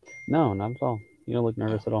 No, not at all. You don't look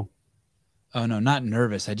nervous at all. Oh, no, not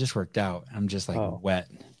nervous. I just worked out. I'm just like wet.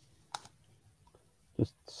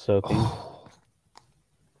 Just soaking.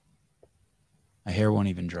 My hair won't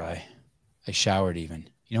even dry. I showered even.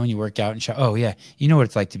 You know when you work out and shower? Oh, yeah. You know what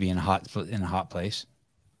it's like to be in a hot place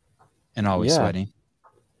and always sweating?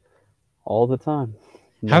 All the time.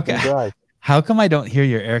 How come I don't hear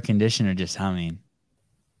your air conditioner just humming?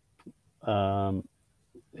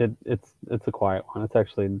 It's a quiet one.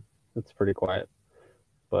 It's pretty quiet,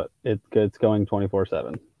 but it's going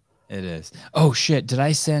 24/7. It is. Oh shit! Did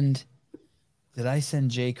I send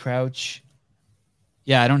Jay Crouch?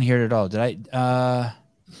 Yeah, I don't hear it at all. Did I?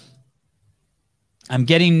 I'm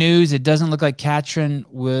getting news. It doesn't look like Katrin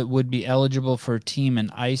would be eligible for a team in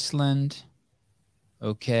Iceland.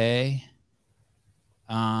 Okay.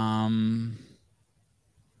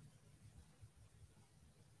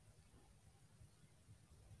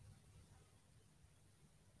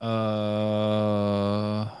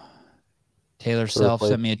 Taylor Self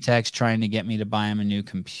sent me a text trying to get me to buy him a new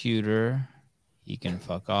computer. He can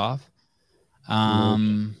fuck off.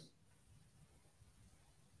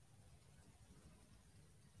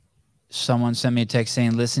 Someone sent me a text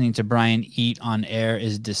saying listening to Brian eat on air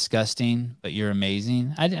is disgusting, but you're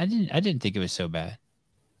amazing. I didn't think it was so bad.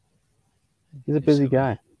 He's a busy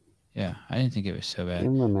guy. Yeah, I didn't think it was so bad.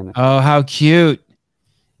 Give him a minute. Oh, how cute.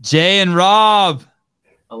 Jay and Rob.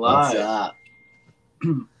 Hello. What's up?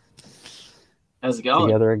 How's it going?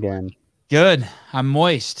 Together again. Good. I'm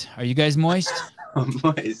moist. Are you guys moist?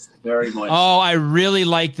 Moist. Very moist. Oh, I really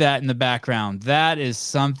like that in the background. That is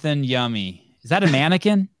something yummy. Is that a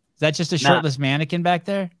mannequin? Is that just a shirtless mannequin back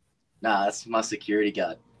there? Nah, that's my security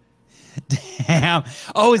guard. Damn.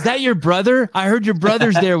 Oh, is that your brother? I heard your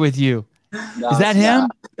brother's there with you. No, is that him?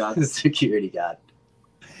 Not the security guard.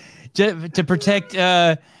 To protect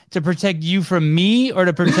you from me, or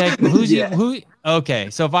to protect who? Okay,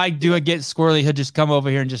 so if I do get squirrely, he'll just come over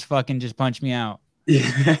here and just punch me out.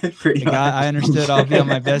 Yeah, pretty much. I understood. I'll be on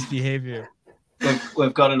my best behavior.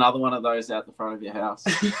 We've got another one of those out the front of your house.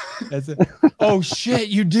 That's it. Oh shit,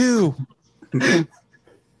 you do.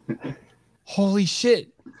 Holy shit.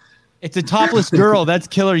 It's a topless girl. That's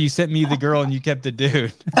killer. You sent me the girl and you kept the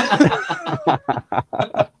dude.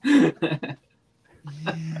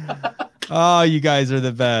 Oh, you guys are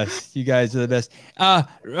the best. You guys are the best.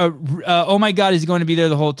 Oh my God, is he going to be there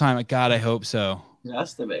the whole time? God, I hope so. It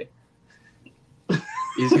has to be.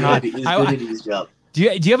 He's good at his job. Do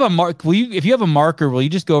you have a mark? If you have a marker, will you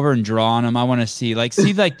just go over and draw on him? I want to see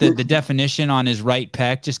the definition on his right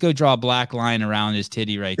pec. Just go draw a black line around his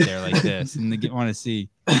titty right there like this, and want to see.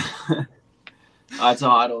 I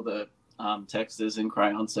tied all the texters in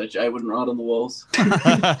crayon so Jay wouldn't write on the walls.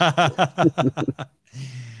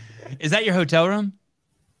 Is that your hotel room?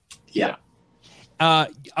 Yeah.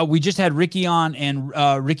 We just had Ricky on, and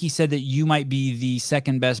Ricky said that you might be the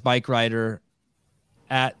second best bike rider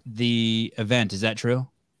at the event. Is that true?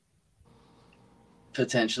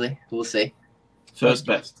 Potentially. We'll see. First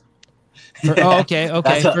best. Okay.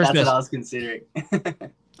 That's First what best. I was considering.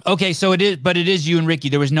 Okay, so it is you and Ricky.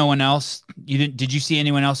 There was no one else. Did you see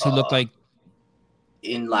anyone else who looked like?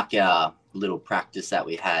 In like our little practice that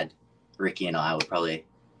we had, Ricky and I were probably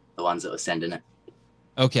the ones that were sending it.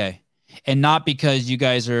 Okay. And not because you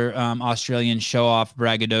guys are Australian show-off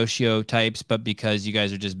braggadocio types, but because you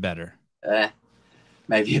guys are just better.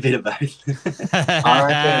 Maybe a bit of both.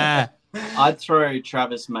 I reckon I'd throw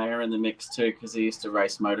Travis Mayer in the mix too, because he used to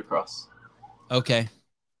race motocross. Okay.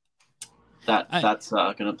 That's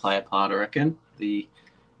going to play a part, I reckon. The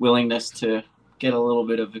willingness to get a little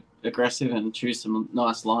bit of aggressive and choose some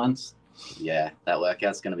nice lines. Yeah, that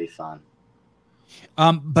workout's going to be fun.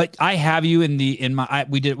 But I have you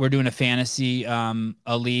we're doing a fantasy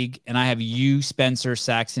a league, and I have you, Spencer,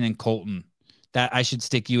 Saxon, and Colton. That I should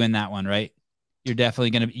stick you in that one, right? You're definitely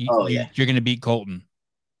gonna you're gonna beat Colton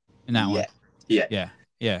in that one.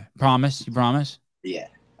 Yeah. Promise? You promise? Yeah,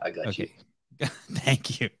 I got you.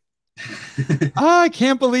 Thank you. I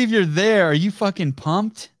can't believe you're there. Are you fucking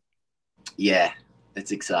pumped? Yeah,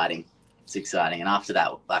 it's exciting. It's exciting. And after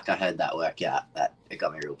that, like I heard that workout, that it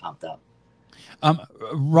got me real pumped up.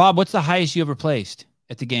 Rob, what's the highest you ever placed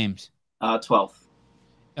at the games? 12th.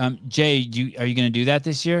 Jay, are you gonna do that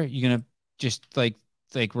this year? You gonna just like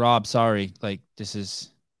Rob? Sorry, like this is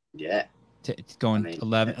it's going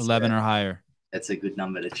 11 or higher. That's a good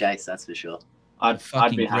number to chase. That's for sure. I'd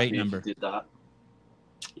be happy if you did that.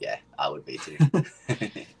 Yeah, I would be too.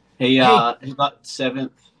 He got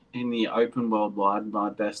 7th in the Open worldwide. My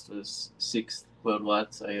best was 6th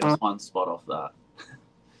worldwide, so he was one spot off that.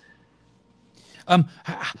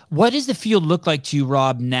 What does the field look like to you,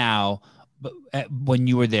 Rob, now when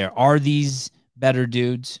you were there? Are these better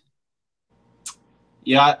dudes?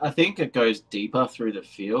 Yeah, I think it goes deeper through the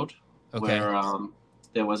field, where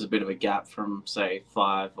there was a bit of a gap from, say,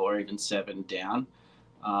 5 or even 7 down,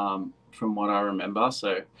 from what I remember.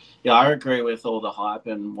 So, yeah, I agree with all the hype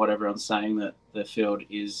and what everyone's saying, that the field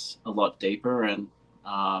is a lot deeper, and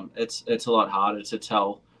it's a lot harder to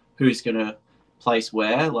tell who's going to place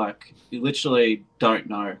where. Like, you literally don't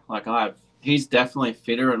know. Like, he's definitely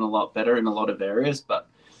fitter and a lot better in a lot of areas, but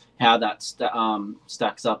how that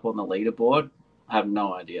stacks up on the leaderboard, I have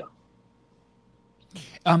no idea.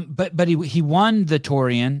 But he won the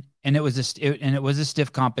Torian, and it was a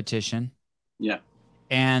stiff competition. Yeah,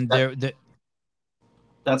 and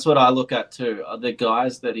that's what I look at too. The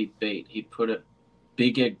guys that he beat, he put a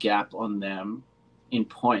bigger gap on them in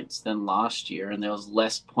points than last year, and there was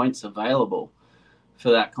less points available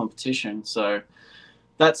for that competition. So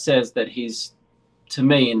that says that he's, to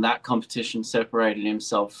me, in that competition, separated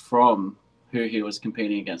himself from who he was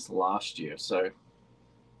competing against last year. So,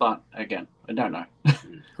 but again, I don't know.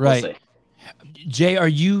 Right. We'll see. Jay, are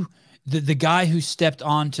you the guy who stepped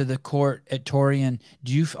onto the court at Torian?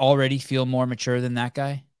 Do you already feel more mature than that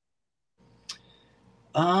guy?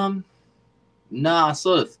 No,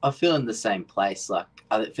 I feel in the same place. Like,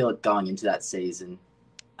 I feel like going into that season,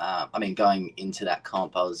 going into that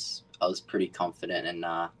comp, I was pretty confident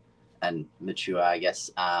and mature, I guess.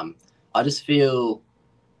 I just feel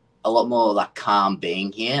a lot more like calm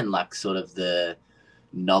being here, and like sort of the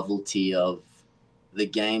novelty of the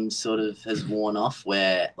game sort of has worn off,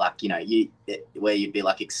 where like, you know, where you'd be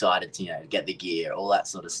like excited to, you know, get the gear, all that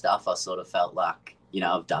sort of stuff. I sort of felt like, you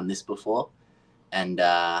know, I've done this before. And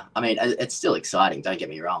I mean, it's still exciting, don't get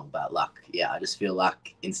me wrong, but like, yeah, I just feel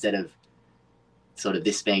like instead of sort of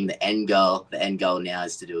this being the end goal now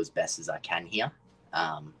is to do as best as I can here.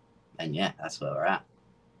 And yeah, that's where we're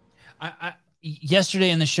at.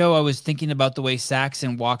 Yesterday in the show, I was thinking about the way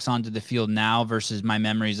Saxon walks onto the field now versus my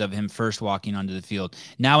memories of him first walking onto the field.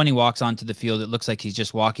 Now, when he walks onto the field, it looks like he's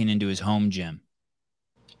just walking into his home gym.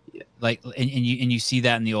 Yeah. Like, and you see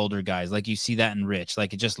that in the older guys, like you see that in Rich,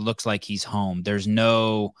 like it just looks like he's home. There's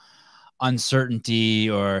no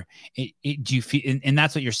uncertainty or do you feel, and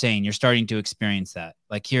that's what you're saying. You're starting to experience that.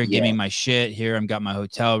 Like, here, give me my shit here. I've got my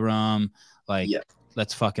hotel room. Like,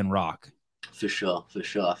 let's fucking rock. For sure.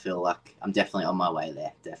 I feel like I'm definitely on my way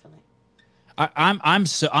there. Definitely. I'm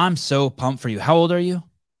so pumped for you. How old are you?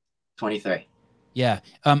 23. Yeah.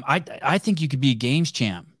 I think you could be a games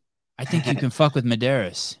champ. I think you can fuck with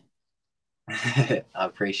Medeiros. I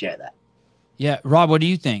appreciate that. Yeah. Rob, what do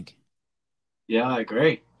you think? Yeah, I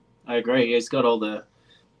agree. He's got all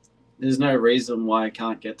there's no reason why I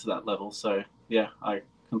can't get to that level. So yeah, I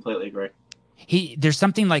completely agree. There's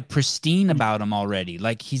something like pristine about him already.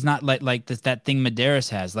 Like, he's not like that thing Medeiros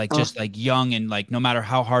has, like just like young, and like no matter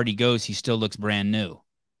how hard he goes, he still looks brand new.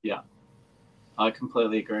 Yeah, I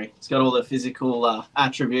completely agree. He's got all the physical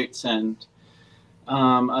attributes, and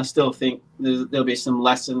I still think there'll be some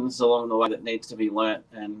lessons along the way that needs to be learnt,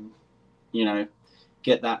 and, you know,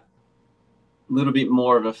 get that little bit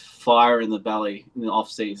more of a fire in the belly in the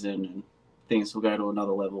off season, and things will go to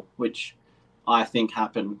another level, which I think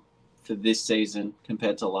happened for this season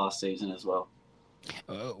compared to last season as well.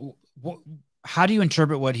 How do you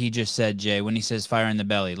interpret what he just said, Jay, when he says fire in the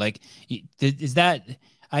belly? Like, is that,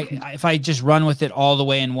 if I just run with it all the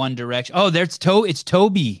way in one direction? Oh, it's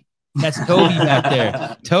Toby. That's Toby back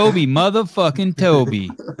there. Toby, motherfucking Toby.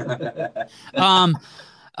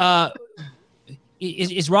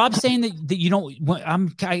 Is Rob saying that you don't,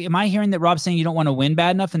 am I hearing that Rob's saying you don't want to win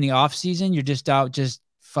bad enough in the off season? You're just out just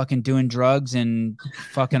fucking doing drugs and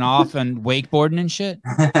fucking off and wakeboarding and shit?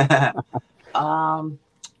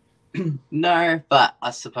 No, but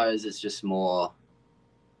I suppose it's just more,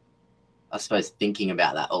 thinking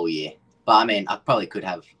about that all year. But I mean, I probably could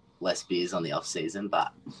have less beers on the off season,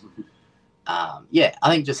 but yeah, I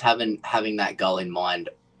think just having that goal in mind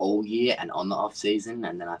all year and on the off season,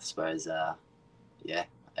 and then I suppose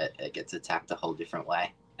it gets attacked a whole different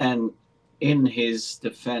way. And in his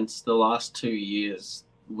defense, the last 2 years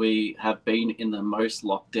we have been in the most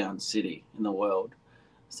lockdown city in the world,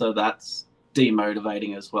 so that's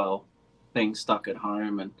demotivating as well, being stuck at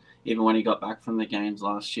home. And even when he got back from the games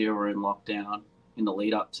last year, we're in lockdown. In the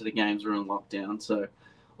lead up to the games, we're in lockdown. So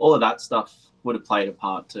all of that stuff would have played a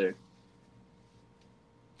part too.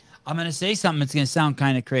 I'm going to say something that's going to sound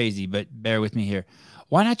kind of crazy, but bear with me here.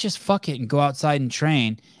 Why not just fuck it and go outside and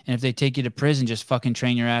train? And if they take you to prison, just fucking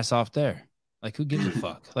train your ass off there. Like, who gives a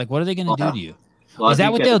fuck? Like, what are they going to do to you? Well, is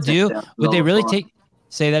that what they'll do? Would they really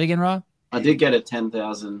say that again, Rob? I did get a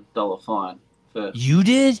 $10,000 fine. You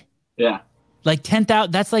did? Yeah. Like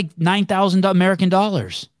 10,000. That's like 9,000 American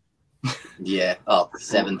dollars. Yeah. Oh,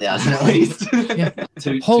 7,000 at least. Yeah.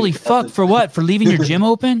 Holy fuck! For what? For leaving your gym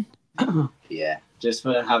open? Yeah. Just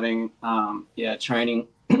for having training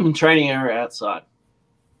area outside.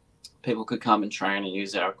 People could come and train and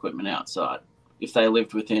use our equipment outside if they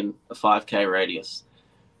lived within a 5K radius.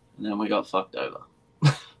 And then we got fucked over.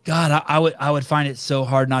 God, I would find it so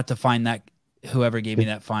hard not to find that whoever gave me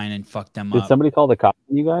that fine and fuck them up. Did somebody call the cops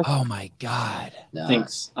on you guys? Oh my God. No.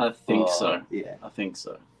 I think so. Yeah. I think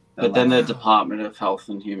so. But then the Department of Health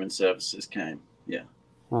and Human Services came. Yeah.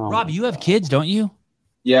 Oh, Rob, you have kids, don't you?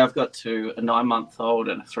 Yeah, I've got two, a 9-month-old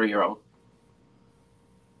and a 3-year-old.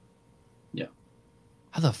 Yeah.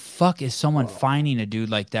 How the fuck is someone finding a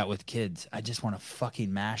dude like that with kids? I just want to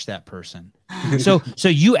fucking mash that person. So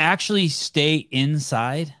you actually stay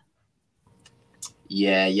inside?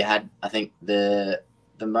 Yeah, you had, I think the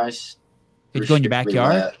most. Could you go in your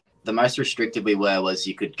backyard? The most restricted we were was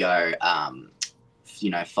you could go,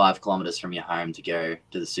 5 kilometers from your home to go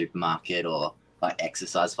to the supermarket or like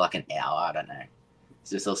exercise for like an hour. I don't know. It's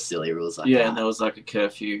just all silly rules like that. Yeah, and there was like a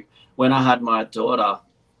curfew. When I had my daughter,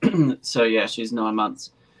 so yeah, she's 9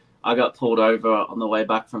 months, I got pulled over on the way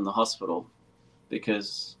back from the hospital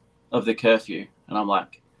because of the curfew. And I'm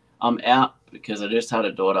like, I'm out because I just had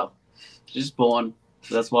a daughter. She's just born.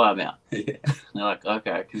 So that's why I'm out. Yeah. And they're like,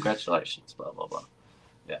 okay, congratulations, blah, blah, blah.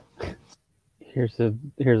 Yeah. Here's a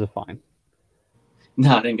fine.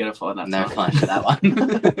 No, I didn't get a fine that time. No fine for that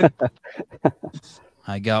one.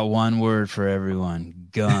 I got one word for everyone: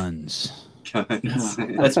 guns.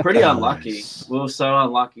 That's pretty unlucky. We were so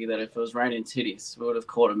unlucky that if it was raining titties, we would have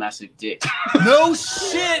caught a massive dick. No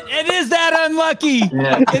shit! It is that unlucky.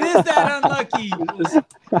 Yeah. It is that unlucky.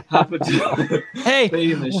 Happened to Hey,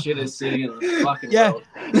 be in the shittest city in the fucking yeah, world.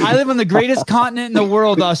 I live on the greatest continent in the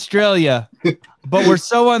world, Australia. But we're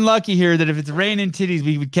so unlucky here that if it's raining titties,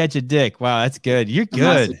 we would catch a dick. Wow, that's good. You're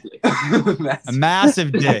good. A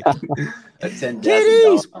massive dick.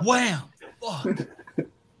 Titties! Wow. Fuck.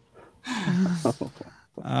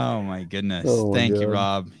 Oh my goodness. Oh my Thank you, God.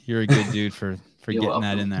 Rob. You're a good dude for You're getting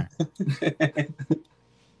that in there.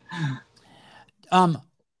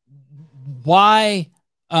 Why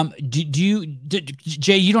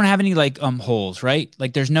Jay, you don't have any like holes, right?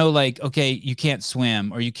 Like there's no like, okay, you can't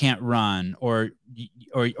swim or you can't run or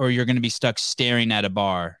you're going to be stuck staring at a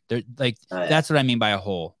bar. There, like that's what I mean by a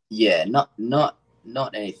hole. Yeah, not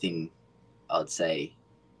anything I'd say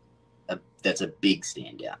that's a big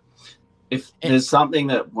standout. If there's something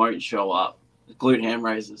that won't show up, glute ham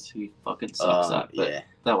raises, he fucking sucks at, but yeah.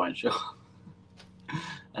 that won't show up.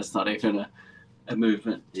 That's not even a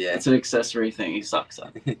movement. Yeah. It's an accessory thing. He sucks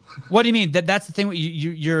at. What do you mean? That's the thing.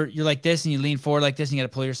 You're like this and you lean forward like this and you got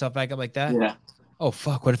to pull yourself back up like that? Yeah. Oh,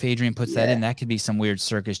 fuck. What if Adrian puts that in? That could be some weird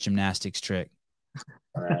circus gymnastics trick.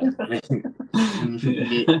 Mute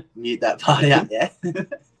that part out, yeah.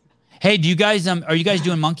 Hey, do you guys are you guys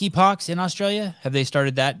doing monkeypox in Australia? Have they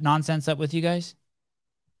started that nonsense up with you guys?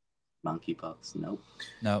 Monkeypox, nope.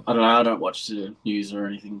 No. I don't know. I don't watch the news or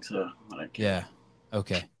anything, so I don't care. Yeah.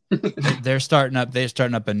 Okay. They're starting up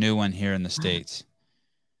a new one here in the States.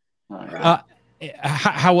 Right.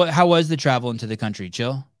 How was the travel into the country?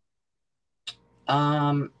 Chill?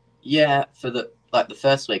 Yeah, for the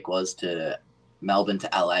first week was to Melbourne to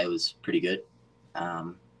LA was pretty good.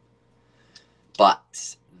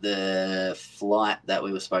 But the flight that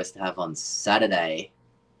we were supposed to have on Saturday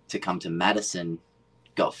to come to Madison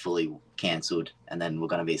got fully cancelled, and then we're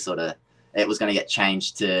going to be it was going to get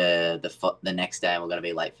changed to the next day, and we're going to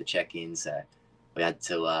be late for check-in, so we had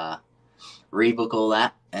to rebook all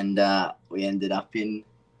that, and we ended up in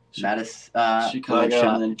Madison, Chicago,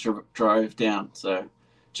 and then drove down. So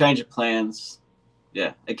change of plans,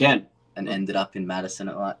 yeah, again, and ended up in Madison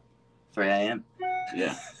at like 3 a.m.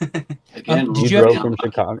 Yeah, again. Did You you drove have from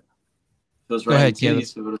Chicago? If it was Go ahead, raining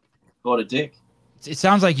titties, we would have got a dick. It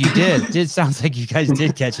sounds like you did. It sounds like you guys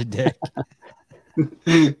did catch a dick.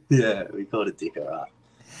 Yeah, we caught a dick, all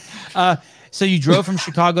right. So you drove from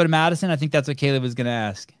Chicago to Madison? I think that's what Caleb was going to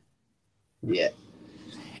ask. Yeah.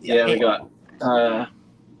 Yeah, we got a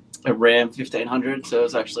Ram 1500, so it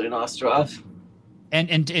was actually a nice drive.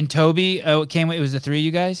 And Toby came. It was the three of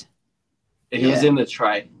you guys. He was in the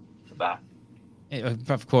tray for back.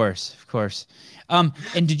 Of course. And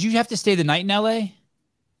did you have to stay the night in LA?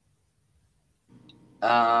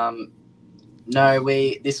 No,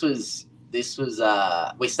 we stayed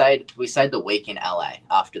the week in LA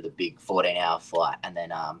after the big 14-hour flight, and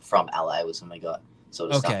then from LA was when we got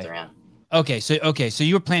sort of stuffed around. Okay, so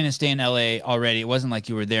you were planning to stay in LA already. It wasn't like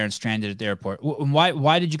you were there and stranded at the airport.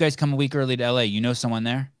 Why did you guys come a week early to LA? You know someone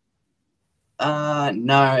there?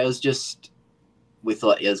 No, it was just we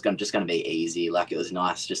thought it was just going to be easy. Like, it was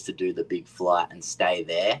nice just to do the big flight and stay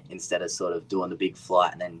there instead of sort of doing the big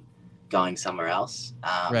flight and then going somewhere else.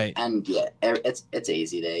 Right. And yeah, it's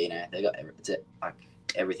easy there. You know, they got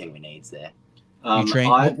everything we need's there. You train?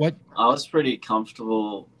 What? I was pretty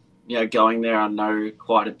comfortable, going there. I know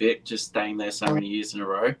quite a bit, just staying there so many years in a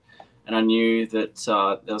row. And I knew that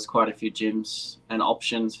there was quite a few gyms and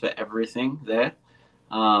options for everything there.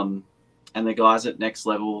 And the guys at Next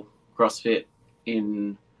Level CrossFit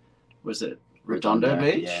in, was it Redondo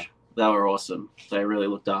Beach? Yeah. They were awesome. They really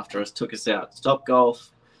looked after us, took us out to Top Golf.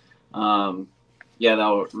 They were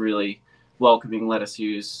really welcoming, let us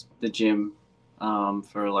use the gym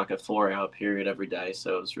for like a 4-hour period every day.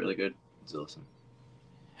 So it was really good. It's awesome.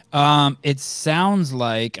 It sounds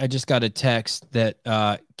like I just got a text that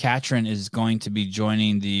Katrin is going to be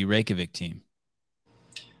joining the Reykjavik team.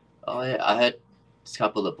 Oh yeah, I heard a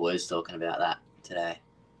couple of the boys talking about that today.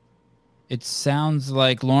 It sounds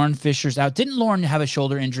like Lauren Fisher's out. Didn't Lauren have a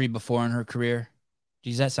shoulder injury before in her career?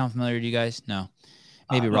 Does that sound familiar to you guys? No.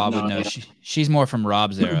 Maybe Rob would know. Yeah. She's more from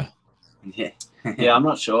Rob's era. Yeah. Yeah, I'm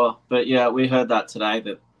not sure. But yeah, we heard that today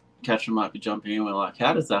that Katrin might be jumping in. We're like,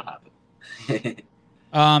 how does that happen?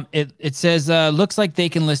 It says, looks like they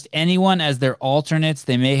can list anyone as their alternates.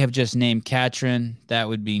 They may have just named Katrin. That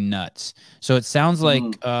would be nuts. So it sounds like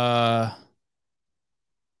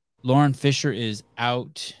Lauren Fisher is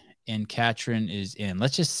out and Katrin is in.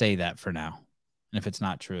 Let's just say that for now. And if it's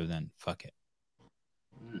not true, then fuck it.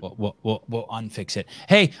 We'll unfix it.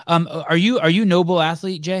 Hey, are you Noble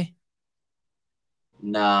athlete, Jay?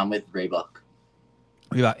 Nah, I'm with Reebok.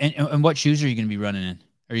 Reebok. And what shoes are you going to be running in?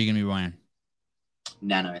 Are you going to be wearing?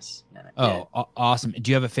 Nanos. Oh, awesome. Do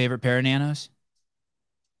you have a favorite pair of Nanos?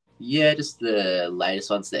 Yeah, just the latest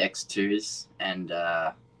ones, the X2s, and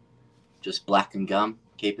just black and gum.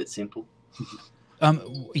 Keep it simple.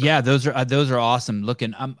 Yeah, those are awesome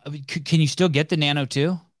looking. Can you still get the Nano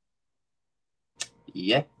too?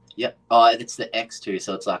 Yeah. Oh, it's the X2,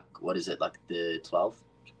 so it's like, what is it, like the 12?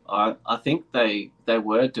 I think they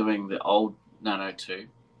were doing the old Nano 2.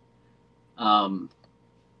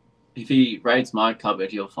 If he raids my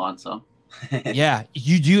cupboard, you'll find some. Yeah,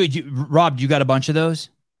 you do. Rob, you got a bunch of those?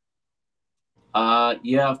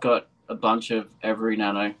 Yeah, I've got a bunch of every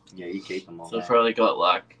Nano. Yeah, you keep them all. So I've probably got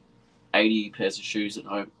like 80 pairs of shoes at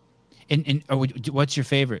home. And what's your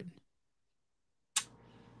favorite?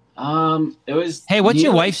 It was. Hey, what's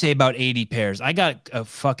your wife say about 80 pairs? I got a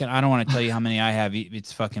fucking. I don't want to tell you how many I have.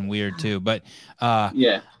 It's fucking weird too. But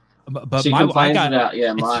yeah. But she I got about,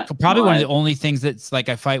 yeah, it's probably one of the only things that's like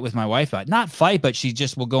I fight with my wife about. Not fight, but she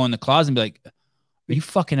just will go in the closet and be like, "Are you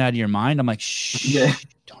fucking out of your mind?" I'm like, "Shh, yeah,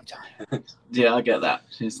 don't tell her." Yeah, I get that.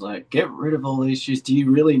 She's like, "Get rid of all these shoes. Do you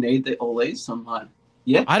really need all these?" I'm like,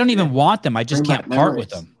 "Yeah." I don't even want them. I just Bring can't back part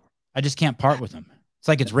with memories. them. I just can't part with them. It's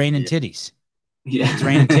like it's raining titties. Yeah, It's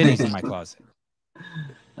raining titties in my closet.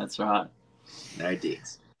 That's right. No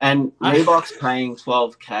dicks. And Reebok's paying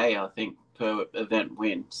 $12K, I think, per event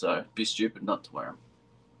win. So it'd be stupid not to wear them.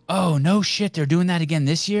 Oh no shit! They're doing that again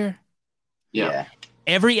this year. Yeah.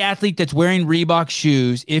 Every athlete that's wearing Reebok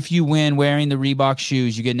shoes, if you win wearing the Reebok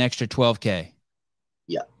shoes, you get an extra $12K.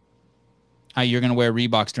 Yeah. You're gonna wear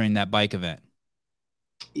Reeboks during that bike event.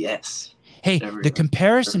 Yes. Hey, Everywhere. the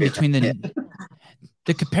comparison between the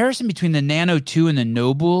Nano 2 and the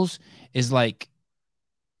Nobles is like.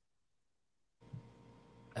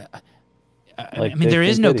 I mean, there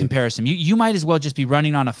is no comparison. You might as well just be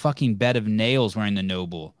running on a fucking bed of nails wearing the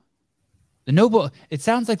Noble. The Noble, it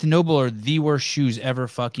sounds like the Noble are the worst shoes ever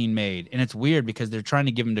fucking made. And it's weird because they're trying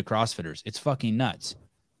to give them to CrossFitters. It's fucking nuts.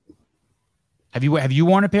 Have you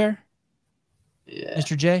worn a pair? Yeah.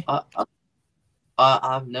 Mr. J?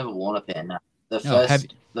 I've never worn a pair. No. The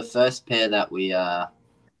first pair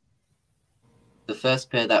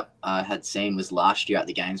that I had seen was last year at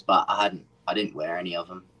the games, but I didn't wear any of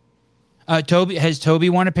them. Has Toby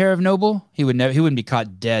worn a pair of Noble? He wouldn't be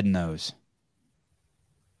caught dead in those.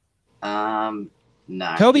 No.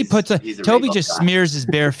 Toby Toby just smears his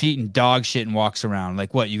bare feet in dog shit and walks around.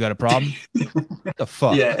 Like, what? You got a problem? What the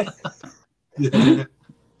fuck? Yeah.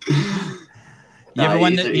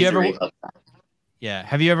 Yeah.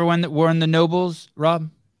 Have you ever worn the Nobles, Rob?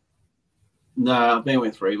 No, I've been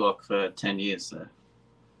with Reebok for 10 years. So.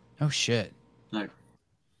 Oh shit. No.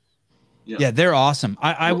 Yeah, they're awesome.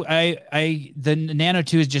 The Nano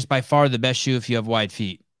 2 is just by far the best shoe if you have wide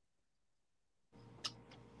feet.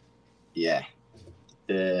 Yeah.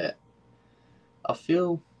 I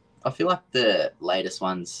feel like the latest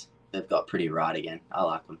ones, they've got pretty right again. I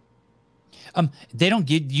like them. You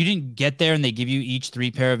didn't get there and they give you each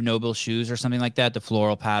 3 pair of Noble shoes or something like that. The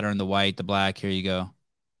floral pattern, the white, the black. Here you go.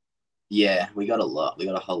 Yeah, we got a lot. We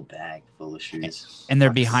got a whole bag full of shoes. And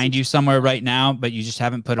they're behind you somewhere right now, but you just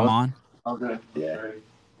haven't put them on. Okay. Yeah.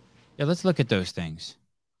 Yeah, let's look at those things.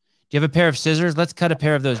 Do you have a pair of scissors? Let's cut a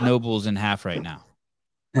pair of those Nobles in half right now.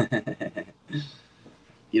 You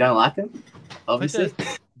don't like them? Obviously.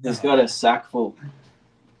 He's got a sack full.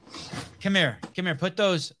 Come here. Put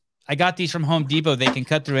those. I got these from Home Depot. They can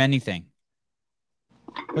cut through anything.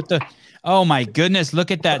 Oh my goodness!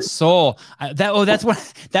 Look at that sole. That's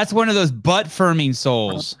one of those butt firming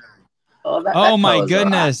soles. Oh my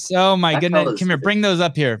goodness! Come here. Bring those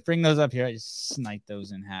up here. I just sniped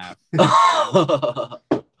those in half.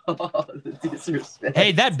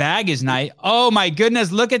 Hey, that bag is nice. Oh my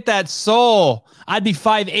goodness! Look at that sole. I'd be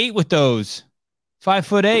 5'8" with those.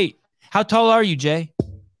 5'8". How tall are you, Jay?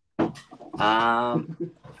 5'9",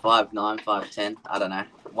 5'10". I don't know.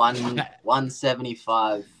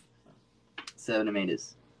 175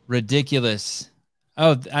 centimeters. Ridiculous.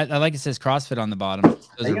 Oh, I like it says CrossFit on the bottom.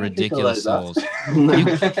 Those are ridiculous soles.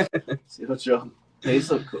 See what's wrong?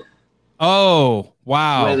 These look cool. Oh,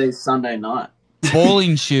 wow. Wear these Sunday night.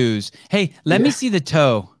 Bowling shoes. Hey, let me see the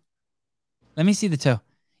toe.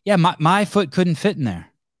 Yeah, my foot couldn't fit in there.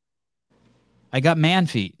 I got man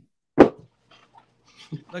feet.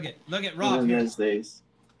 Look at Rob. There's these.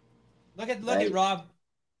 Look at Rob.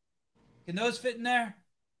 Can those fit in there?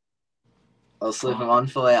 I'll slip them on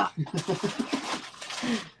for you.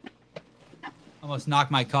 Almost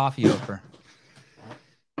knocked my coffee over.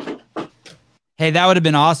 Hey, that would have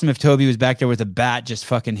been awesome if Toby was back there with a bat just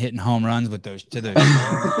fucking hitting home runs with those to the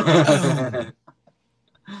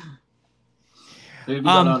Who have you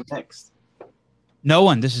got on next? No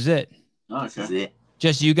one. This is it. Oh, This is okay. it.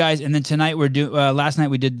 Just you guys, and then tonight we're doing. Last night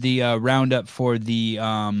we did the roundup for the.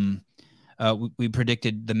 We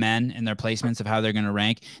predicted the men and their placements of how they're going to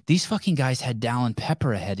rank. These fucking guys had Dallin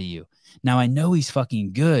Pepper ahead of you. Now I know he's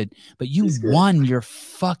fucking good, but you He's good. won your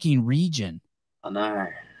fucking region. I know.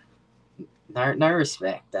 No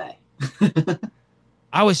respect, eh?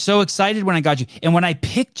 I was so excited when I got you, and when I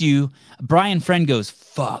picked you, Brian Friend goes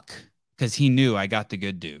fuck because he knew I got the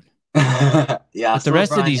good dude. Yeah. But the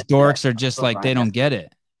rest of these dorks are just like they don't get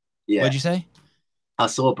it. Yeah. What'd you say? I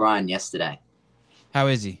saw Brian yesterday. How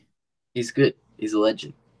is he? He's good. He's a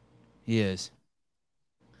legend. He is.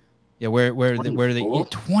 Yeah, where are they? 24th?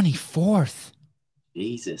 24th.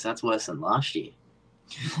 Jesus, that's worse than last year.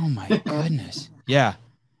 Oh my goodness. Yeah.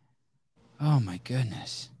 Oh my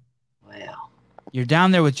goodness. Wow. You're down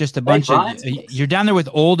there with just a bunch of. Brian's You're down there with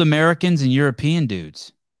old Americans and European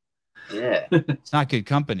dudes. Yeah. It's not good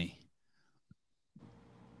company.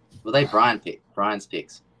 Were they Brian's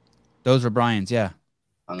picks? Those were Brian's. Yeah.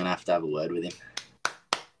 I'm gonna have to have a word with him.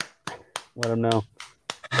 Let him know.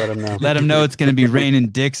 Let him know. Let him know it's gonna be raining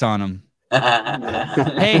dicks on him.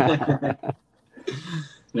 Hey,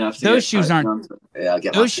 You have to Those get shoes Coke aren't- onto it. Yeah, I'll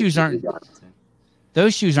get Those my shoes picture aren't- done.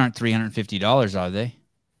 those shoes aren't $350, are they?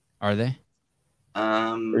 Are they?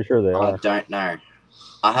 Pretty sure they I are. don't know.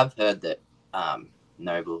 I have heard that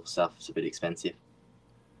Noble stuff is a bit expensive.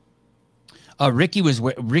 Ricky was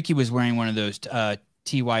wearing one of those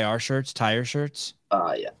TYR shirts, tire shirts,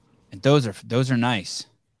 Yeah. and those are nice.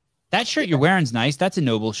 That shirt you're wearing's nice. That's a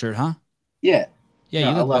Noble shirt, huh? Yeah. Yeah, No,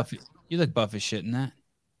 you I look love buff. You look buff as shit in that.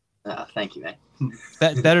 Thank you, mate.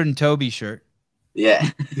 Better than Toby's shirt. Yeah.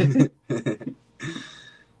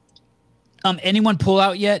 Anyone pull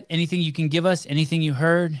out yet? Anything you can give us? Anything you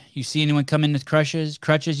heard? You see anyone come in with crutches?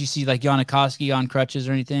 You see like Yanikoski on crutches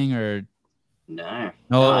or anything? Or No.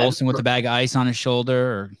 Noah Olsen with a bag of ice on his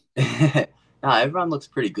shoulder? Or No, everyone looks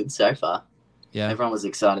pretty good so far. yeah. Everyone was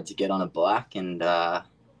excited to get on a bike, and I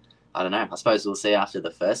don't know. I suppose we'll see after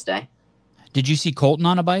the first day. Did you see Colton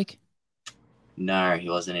on a bike? No, he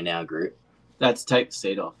wasn't in our group. That's take the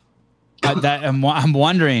seat off. I'm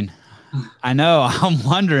wondering. I know.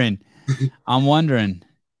 I'm wondering.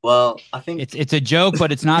 Well, I think It's a joke,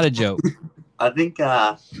 but it's not a joke. I think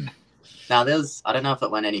now I don't know if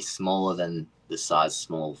it went any smaller than the size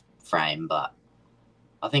small frame, but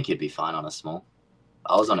I think he'd be fine on a small.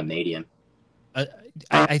 I was on a medium.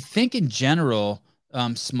 I think in general,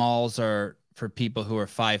 smalls are for people who are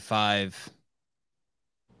 5'5",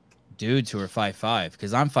 dudes who are 5'5",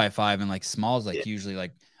 because I'm 5'5", and like smalls like usually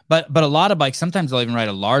like, but a lot of bikes, sometimes I'll even ride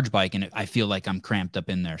a large bike and I feel like I'm cramped up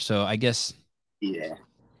in there. So I guess Yeah.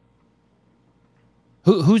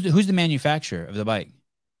 who's the manufacturer of the bike?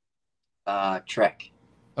 Trek.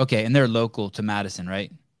 Okay, and they're local to Madison,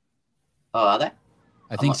 right? Oh, are they?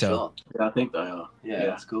 I think so. Sure. Yeah, I think they are. Yeah,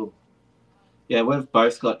 that's cool. Yeah, we've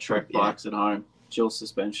both got Trek Yeah. bikes at home, dual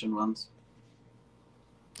suspension ones.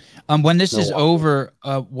 When this No is wonder.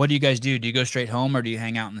 over, what do you guys do? Do you go straight home or do you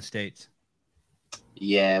hang out in the States?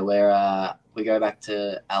 Yeah, we go back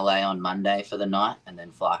to LA on Monday for the night and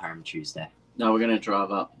then fly home Tuesday. No, we're gonna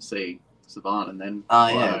drive up, see Sevan, and then Oh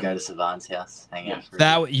fly yeah, home. we'll go to Sevan's house, hang Yeah. out for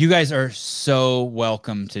That you guys are so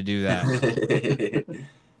welcome to do that. that.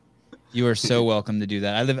 You are so welcome to do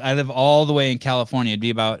that. I live all the way in California. It'd be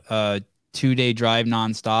about a 2-day drive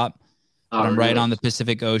nonstop. But Oh, I'm right really? on the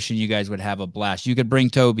Pacific Ocean. You guys would have a blast. You could bring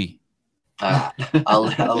Toby. I'll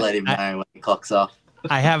let him know when he clocks off.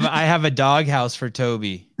 I have a doghouse for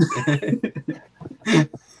Toby.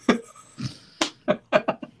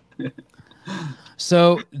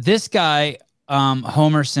 So this guy,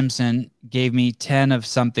 Homer Simpson, gave me 10 of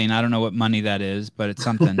something. I don't know what money that is, but it's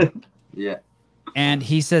something. Yeah. And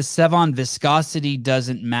he says, Sevan, viscosity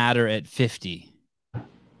doesn't matter at 50.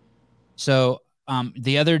 So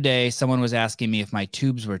the other day, someone was asking me if my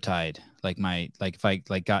tubes were tied, like if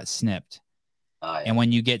I got snipped. Oh, yeah. And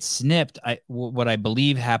when you get snipped, what I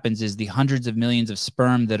believe happens is the hundreds of millions of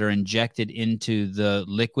sperm that are injected into the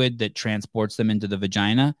liquid that transports them into the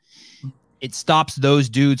vagina, it stops those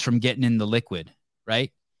dudes from getting in the liquid,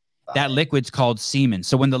 right? That liquid's called semen.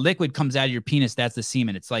 So when the liquid comes out of your penis, that's the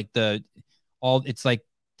semen. It's like it's like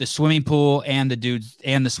the swimming pool and the dudes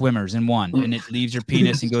and the swimmers in one, and it leaves your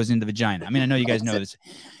penis and goes into the vagina. I mean, I know you guys know this.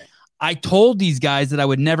 I told these guys that I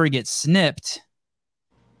would never get snipped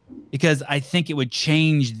because I think it would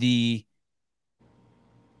change the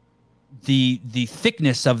the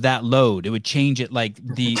thickness of that load. It would change it, like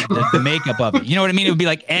the makeup of it. You know what I mean? It would be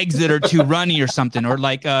like eggs that are too runny or something, or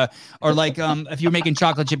like if you're making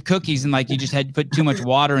chocolate chip cookies and like you just had to put too much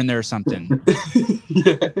water in there or something.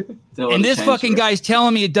 Yeah. And this fucking guy's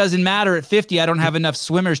telling me it doesn't matter at 50. I don't have enough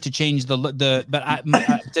swimmers to change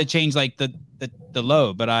to change like the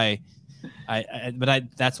load. But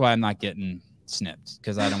that's why I'm not getting snipped,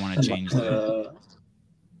 because I don't want to change the.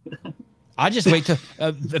 I just wait till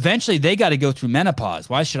eventually they got to go through menopause.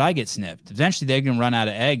 Why should I get snipped? Eventually they're gonna run out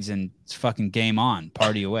of eggs and it's fucking game on,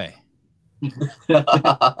 party away.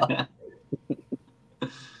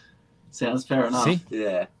 Sounds fair enough. See?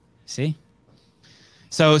 Yeah. See?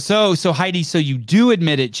 So Heidi, so you do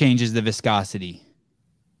admit it changes the viscosity.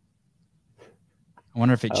 I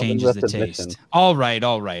wonder if it changes the taste. All right.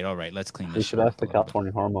 Let's clean this. You should ask the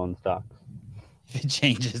California hormone stocks. If it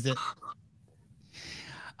changes it.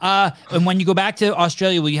 And when you go back to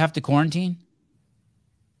Australia, will you have to quarantine?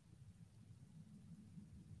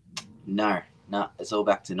 No, it's all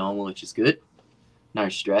back to normal, which is good. No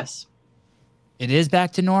stress. It is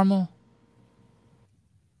back to normal?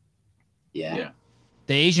 Yeah.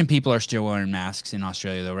 The Asian people are still wearing masks in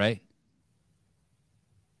Australia, though, right?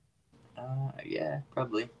 Yeah,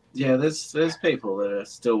 probably. Yeah, there's people that are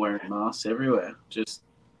still wearing masks everywhere, just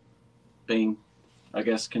being, I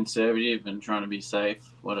guess, conservative and trying to be safe,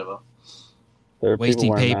 whatever.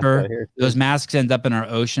 Wasting paper. Those masks end up in our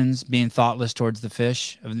oceans, being thoughtless towards the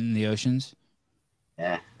fish in the oceans.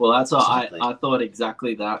 Yeah. Well, that's what I thought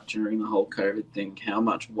exactly that during the whole COVID thing, how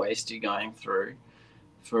much waste you're going through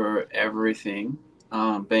for everything,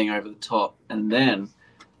 being over the top. And then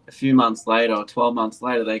a few months later, or 12 months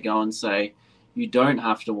later, they go and say, you don't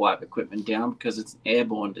have to wipe equipment down because it's an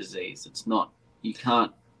airborne disease. It's not, you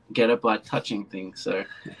can't get it by touching things. So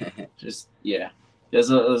just, yeah, there's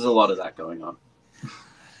a lot of that going on.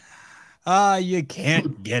 You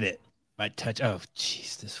can't get it by touch. Oh,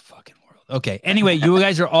 jeez, this fucking world. Okay. Anyway, you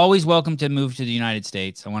guys are always welcome to move to the United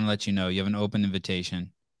States. I want to let you know you have an open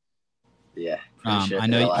invitation. Yeah. I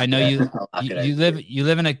know you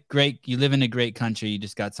live in a great country. You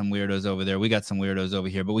just got some weirdos over there. We got some weirdos over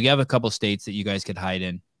here, but we have a couple states that you guys could hide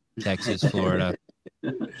in. Texas, Florida.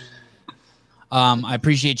 I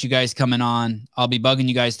appreciate you guys coming on. I'll be bugging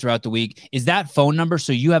you guys throughout the week. Is that phone number?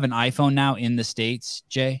 So you have an iPhone now in the States,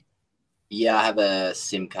 Jay? Yeah, I have a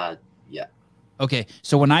SIM card. Yeah. Okay.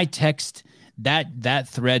 So when I text that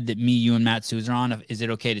thread that me, you, and Matt Suze are on, is it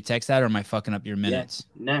okay to text that, or am I fucking up your minutes?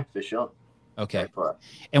 Yeah. No, for sure. Okay.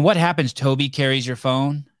 And what happens? Toby carries your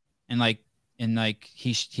phone and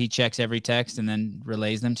he checks every text and then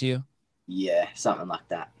relays them to you? Yeah, something like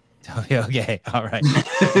that. Okay. All right.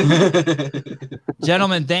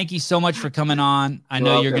 Gentlemen, thank you so much for coming on. I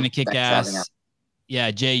know you're going to kick ass.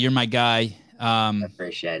 Yeah, Jay, you're my guy. I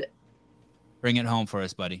appreciate it. Bring it home for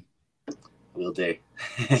us, buddy. Will do.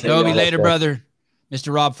 Toby, later, brother.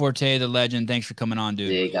 Mr. Rob Forte, the legend. Thanks for coming on, dude.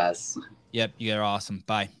 See you guys. Yep, you are awesome.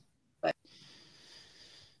 Bye. Bye.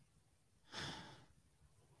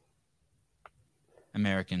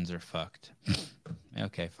 Americans are fucked.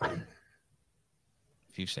 Okay, fine.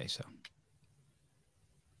 If you say so.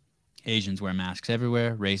 Asians wear masks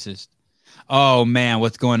everywhere. Racist. Oh, man,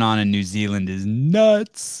 what's going on in New Zealand is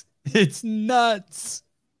nuts. It's nuts.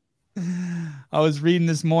 I was reading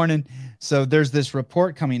this morning. So there's this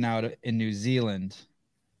report coming out in New Zealand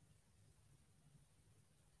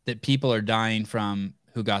that people are dying from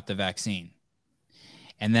who got the vaccine.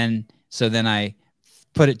 And then I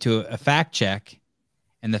put it to a fact check,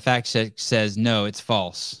 and the fact check says, no, it's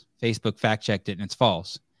false. Facebook fact checked it and it's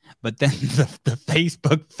false. But then the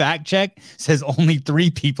Facebook fact check says only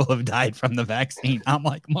 3 people have died from the vaccine. I'm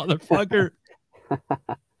like, motherfucker.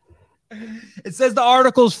 It says the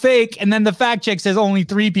article's fake, and then the fact check says only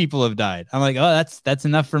 3 people have died. I'm like, oh, that's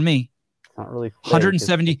enough for me. Not really fake.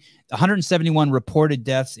 171 reported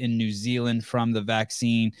deaths in New Zealand from the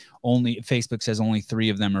vaccine. Only Facebook says only 3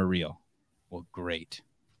 of them are real. Well, great.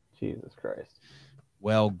 Jesus Christ.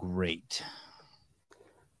 Well, great.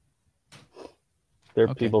 There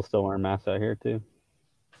are people still wearing masks out here too.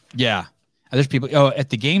 Yeah, there's people. Oh, at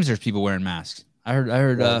the games, there's people wearing masks. I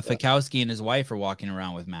heard Fikowski and his wife are walking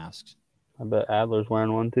around with masks. I bet Adler's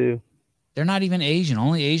wearing one too. They're not even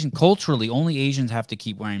Asian. Culturally, only Asians have to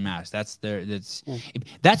keep wearing masks.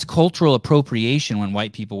 That's cultural appropriation when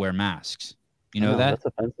white people wear masks. You know that? That's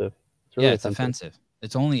offensive. It's offensive.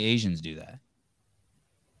 It's only Asians do that.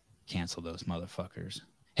 Cancel those motherfuckers.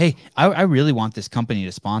 Hey, I really want this company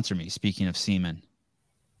to sponsor me. Speaking of semen.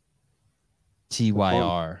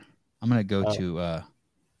 TYR. I'm gonna go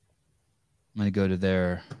to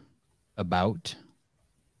their about.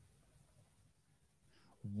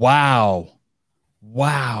 Wow.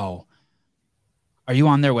 Wow. Are you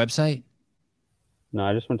on their website? No,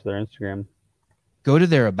 I just went to their Instagram. Go to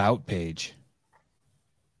their about page.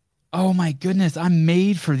 Oh my goodness, I'm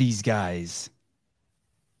made for these guys.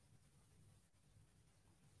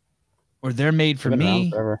 Or they're made for They've been around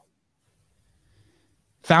me. forever.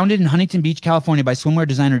 Founded in Huntington Beach, California by swimwear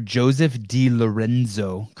designer Joseph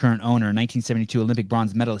DiLorenzo, current owner, 1972 Olympic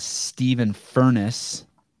bronze medalist Stephen Furness.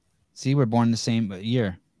 See, we're born the same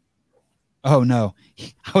year. Oh no,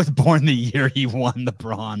 I was born the year he won the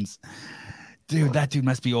bronze. Dude, that dude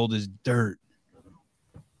must be old as dirt.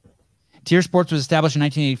 Tier Sports was established in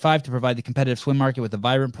 1985 to provide the competitive swim market with a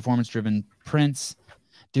vibrant, performance-driven prints.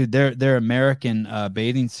 Dude, their American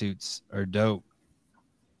bathing suits are dope.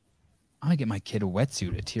 I'm gonna get my kid a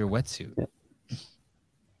wetsuit, a Tier wetsuit.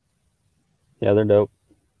 Yeah, they're dope.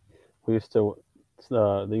 We used to,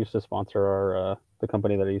 they used to sponsor our the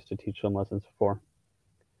company that I used to teach swim lessons for.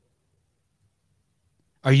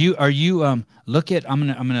 Are you look at I'm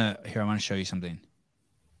gonna here, I want to show you something.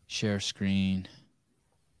 Share screen.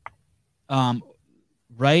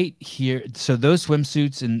 Right here. So those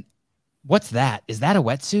swimsuits, and what's that? Is that a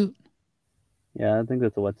wetsuit? Yeah, I think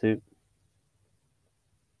that's a wetsuit.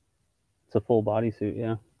 It's a full bodysuit,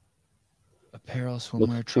 yeah. Apparel,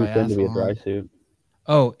 swimwear, Looks too thin to be a dry triathlon. suit.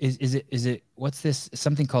 Oh, is it what's this?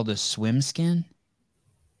 Something called a swim skin?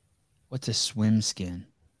 What's a swim skin?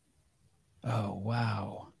 Oh,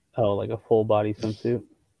 wow. Oh, like a full body swimsuit?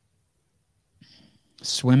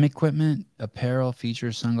 Swim equipment, apparel,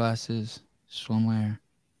 features, sunglasses, swimwear.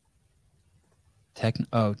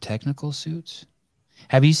 Technical suits?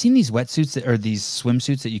 Have you seen these wetsuits that are these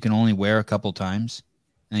swimsuits that you can only wear a couple times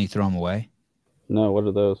and then you throw them away? No, what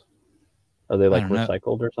are those? Are they like I don't know.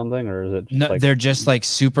 recycled or something, or is it just No, like they're just like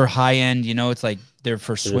super high end. You know, it's like they're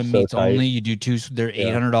for just swim so meets tight? only. You do two. They're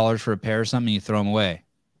Yeah. $800 for a pair or something. You throw them away.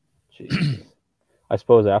 Jesus. I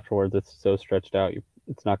suppose afterwards it's so stretched out,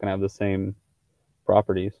 it's not going to have the same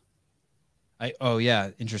properties. Oh yeah,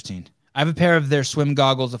 interesting. I have a pair of their swim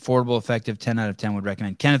goggles, affordable, effective. 10 out of 10 would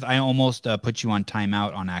recommend. Kenneth, I almost put you on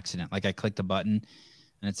timeout on accident. Like I clicked a button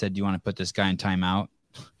and it said, "Do you want to put this guy in timeout?"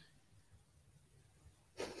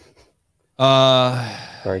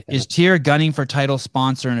 Sorry, Is Tier gunning for title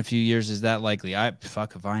sponsor in a few years? Is that likely?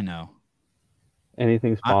 Fuck if I know.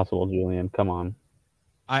 anything's possible, Julian. Come on.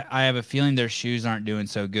 I have a feeling their shoes aren't doing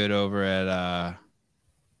so good over at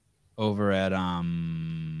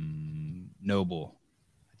Noble.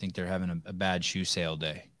 I think they're having a bad shoe sale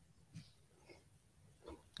day.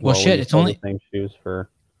 Well, shit, we it's sold only the same shoes for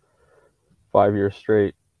 5 years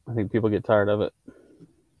straight. I think people get tired of it.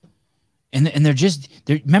 and they're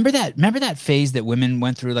remember that phase that women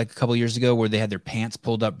went through like a couple years ago where they had their pants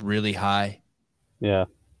pulled up really high? Yeah,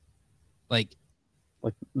 Like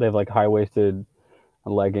they have like high-waisted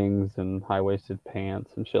leggings and high-waisted pants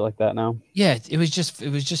and shit like that now. yeah, it was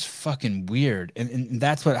just fucking weird. And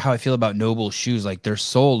that's how I feel about Noble shoes. Like their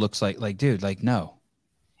sole looks like dude, like no.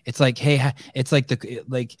 It's like, hey, it's like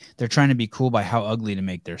they're trying to be cool by how ugly to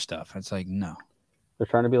make their stuff. It's like, no. They're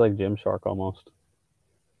trying to be like Gymshark almost.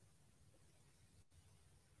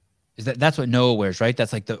 That's what Noah wears, right?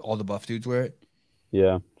 That's like all the buff dudes wear it.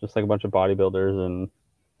 Yeah, just like a bunch of bodybuilders and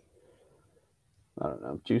I don't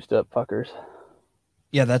know, juiced up fuckers.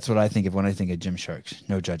 Yeah, that's what I think of when I think of Gymsharks.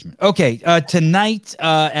 No judgment. Okay, tonight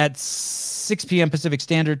at 6 p.m. Pacific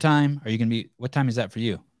Standard Time. Are you gonna be? What time is that for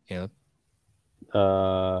you, Caleb?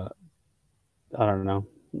 I don't know.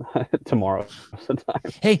 Tomorrow sometime.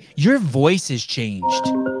 Hey, your voice has changed.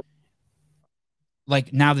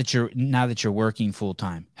 Like now that you're working full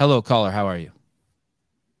time. Hello, caller. How are you?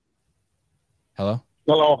 Hello.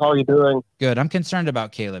 Hello, how are you doing? Good. I'm concerned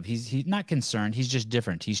about Caleb. He's not concerned. He's just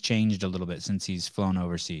different. He's changed a little bit since he's flown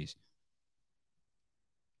overseas.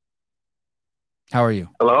 How are you?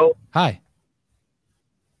 Hello? Hi.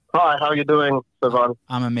 Hi, how are you doing, Sevan?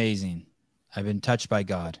 I'm amazing. I've been touched by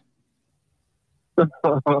God.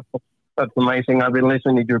 That's amazing. I've been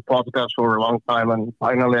listening to your podcast for a long time, and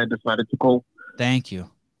finally I decided to call. Thank you.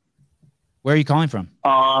 Where are you calling from?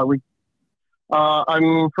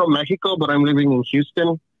 I'm from Mexico, but I'm living in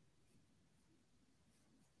Houston.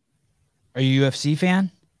 Are you a UFC fan?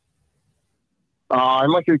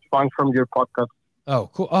 I'm a huge fan from your podcast. Oh,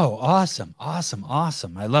 cool. Oh, awesome. Awesome.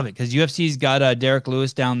 Awesome. I love it because UFC's got Derek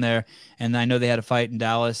Lewis down there, and I know they had a fight in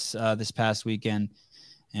Dallas this past weekend.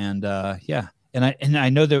 And yeah. And I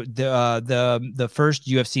know the first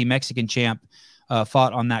UFC Mexican champ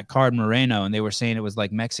fought on that card, Moreno, and they were saying it was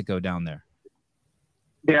like Mexico down there.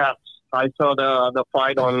 Yeah, I saw the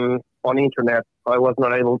fight on internet. I was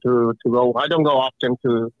not able to go. I don't go often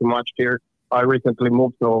to much here. I recently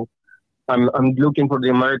moved, so I'm looking for the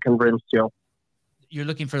American dream still. You're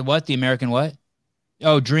looking for what? The American what?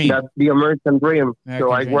 Oh, dream. That's the American dream. American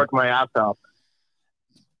so I dream. work my ass off.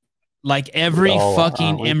 Like every all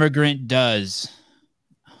fucking are. immigrant does.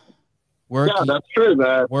 Work. Yeah, that's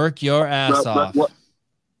true. Work your ass off.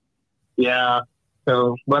 Yeah.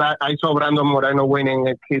 So, but I saw Brandon Moreno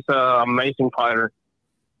winning. He's an amazing fighter.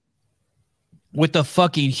 With the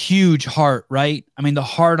fucking huge heart, right? I mean, the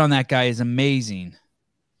heart on that guy is amazing.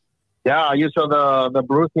 Yeah, you saw the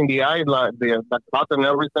bruise in the eye, like the cut and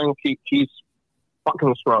everything. He's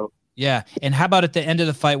fucking strong. Yeah, and how about at the end of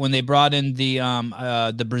the fight when they brought in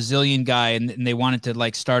the Brazilian guy and they wanted to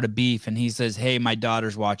like start a beef, and he says, "Hey, my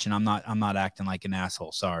daughter's watching. I'm not acting like an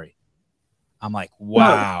asshole. Sorry." I'm like,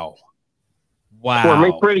 wow. For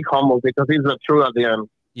me, pretty humble because he's the truth at the end.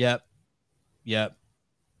 Yep.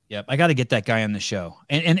 I got to get that guy on the show.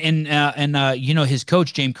 And you know, his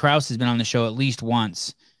coach James Krause has been on the show at least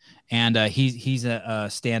once, and he's a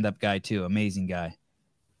stand-up guy too. Amazing guy.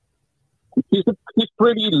 He's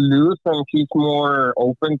pretty loose and he's more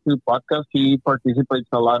open to podcasts. He participates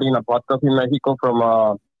a lot in a podcast in Mexico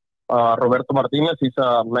from Roberto Martinez. He's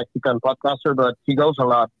a Mexican podcaster, but he goes a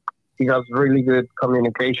lot. He has really good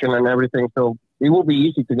communication and everything, so it will be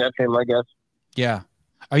easy to get him, I guess. Yeah.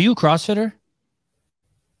 Are you a CrossFitter?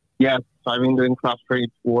 Yes, I've been doing CrossFit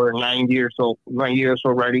for 9 years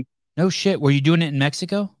already. No shit. Were you doing it in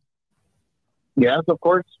Mexico? Yes, of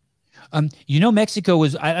course. You know, Mexico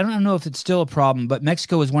was, I don't know if it's still a problem, but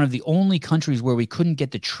Mexico was one of the only countries where we couldn't get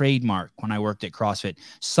the trademark when I worked at CrossFit.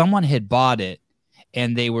 Someone had bought it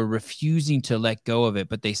and they were refusing to let go of it,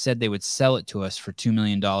 but they said they would sell it to us for $2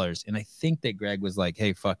 million. And I think that Greg was like,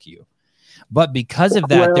 hey, fuck you. But because of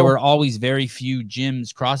that, there were always very few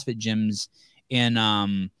gyms, CrossFit gyms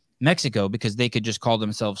in Mexico, because they could just call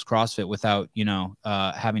themselves CrossFit without, you know,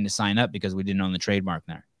 having to sign up because we didn't own the trademark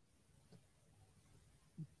there.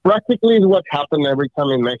 Practically is what happened every time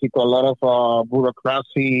in Mexico. A lot of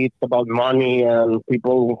bureaucracy. It's about money, and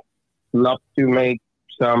people love to make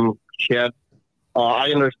some shit.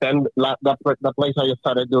 I understand the place I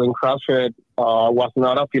started doing CrossFit was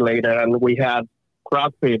not affiliated, and we had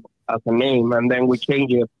CrossFit as a name, and then we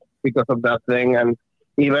changed it because of that thing. And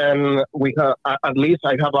even we have, at least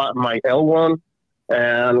I have my L1.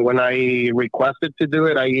 And when I requested to do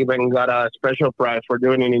it, I even got a special price for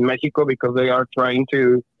doing it in Mexico because they are trying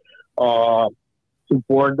to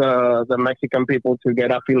support the Mexican people to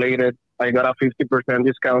get affiliated. I got a 50%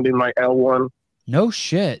 discount in my L1. No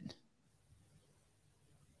shit.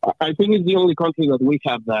 I think it's the only country that we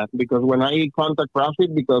have that, because when I contact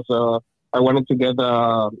CrossFit because I wanted to get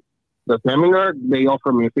the seminar, they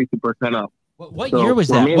offer me 50% off. What year was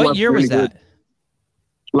that? What year was that?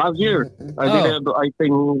 Last year. I did it, I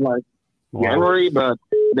think, like January, but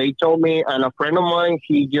they told me, and a friend of mine,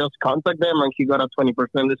 he just contacted them and he got a 20%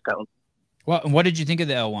 discount. Well, what did you think of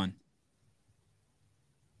the L1?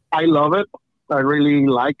 I love it. I really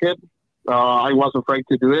like it. I was afraid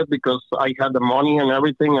to do it because I had the money and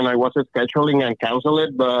everything, and I was scheduling and cancel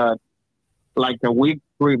it. But like a week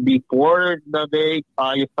before the day,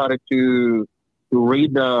 I started to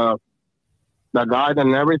read the guide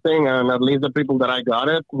and everything, and at least the people that I got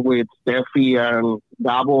it with, Steffi and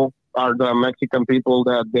Gabo, are the Mexican people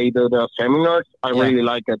that they do the seminars. I really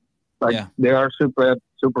like it. Like they are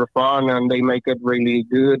super fun, and they make it really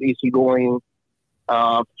good, easygoing.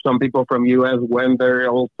 Some people from US went there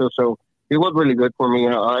also, so it was really good for me.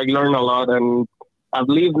 I learned a lot, and at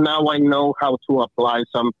least now I know how to apply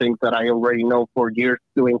some things that I already know for years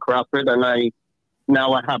doing CrossFit, and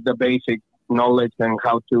now I have the basic knowledge and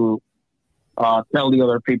how to tell the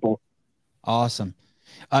other people. Awesome.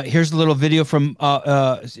 Here's a little video from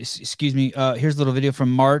excuse me. Here's a little video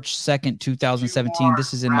from March 2nd, 2017.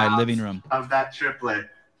 This is in my living room. Of that triplet,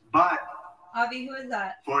 but Avi, who is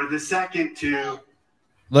that? For the second two,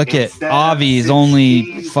 look at Avi is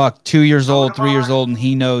only 2 years old, 3 years old, and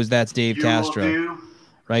he knows that's Dave Castro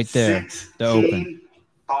right there. The open.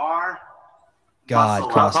 God,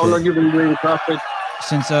 CrossFit. How long have you been doing CrossFit?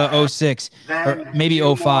 Since 06 or maybe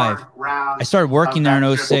 05. I started working there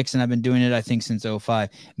in 06, and I've been doing it, I think, since 05.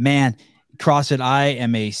 Man, CrossFit,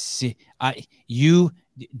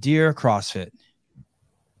 dear CrossFit,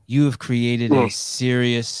 you have created a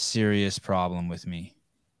serious problem with me.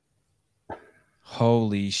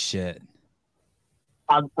 Holy shit.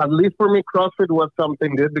 At least for me, CrossFit was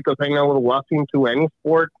something good because I never was into any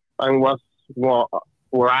sport and was,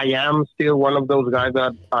 where I am still one of those guys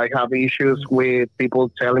that I have issues with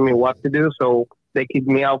people telling me what to do. So they keep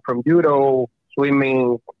me out from judo,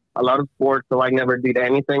 swimming, a lot of sports. So I never did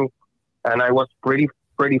anything. And I was pretty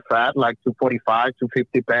fat, like 245,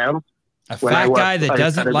 250 pounds. A when I fat was- guy that I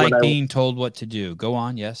doesn't started like when I- being told what to do. Go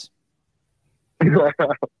on. Yes.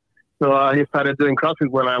 So I started doing CrossFit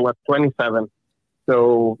when I was 27.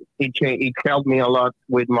 So it helped me a lot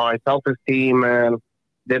with my self-esteem and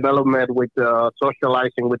development with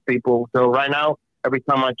socializing with people. So right now, every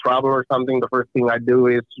time I travel or something, the first thing I do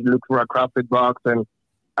is look for a CrossFit box, and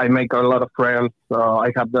I make a lot of friends.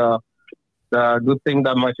 I have the good thing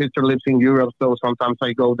that my sister lives in Europe, so sometimes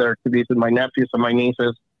I go there to visit my nephews and my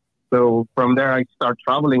nieces. So from there, I start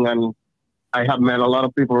traveling, and I have met a lot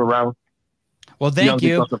of people around. Well, thank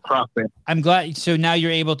you. Because of CrossFit. I'm glad. So now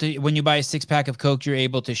you're able to, when you buy a 6-pack of Coke, you're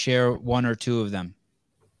able to share 1 or 2 of them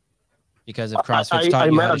because of CrossFit's taught I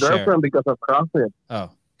you met how a to share. girlfriend because of CrossFit. Oh,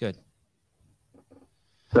 good.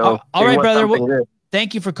 So all it right, was brother. something Well, good.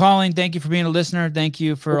 thank you for calling. Thank you for being a listener. Thank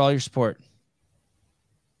you for all your support.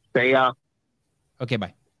 Stay up. Okay,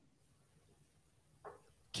 bye.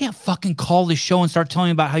 Can't fucking call this show and start telling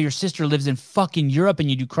me about how your sister lives in fucking Europe and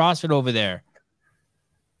you do CrossFit over there.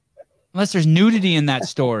 Unless there's nudity in that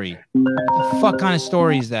story. What the fuck kind of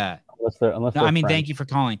story is that? Unless No, I mean, thank you for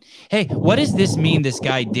calling. Hey, what does this mean? This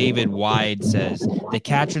guy, David Wide, says the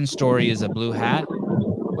Katrin story is a blue hat.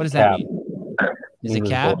 What does that Cap. mean? Is it Means it's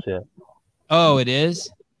cap? bullshit. Oh, it is?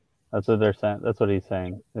 That's what they're saying. That's what he's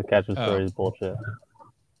saying. The Katrin Oh. story is bullshit.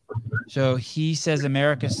 So he says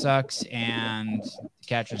America sucks and the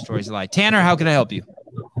Katrin story is a lie. Tanner, how can I help you?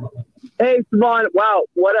 Hey, Sevan. Wow,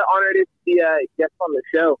 what an honor it is to be a guest on the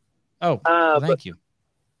show. Oh, well, thank you.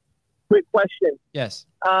 Quick question. Yes.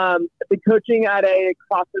 I've been coaching at a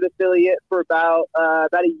CrossFit affiliate for about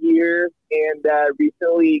a year, and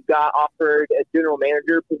recently got offered a general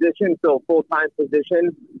manager position, so a full-time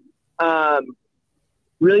position.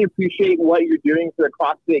 Really appreciate what you're doing for the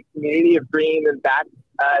CrossFit community of bringing them back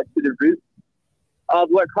to the roots of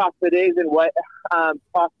what CrossFit is and what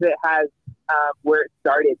CrossFit has, where it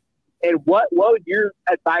started. And what would your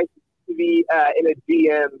advice to be in a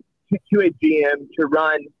GM, to a GM to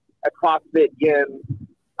run a CrossFit gym,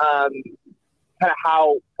 kind of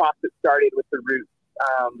how CrossFit started with the roots?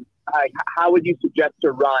 How would you suggest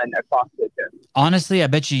to run a CrossFit gym? Honestly, I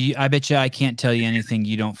bet you I can't tell you anything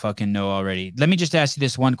you don't fucking know already. Let me just ask you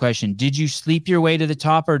this one question. Did you sleep your way to the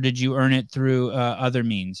top, or did you earn it through other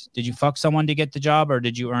means? Did you fuck someone to get the job, or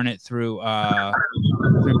did you earn it through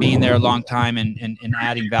being there a long time and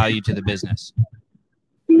adding value to the business?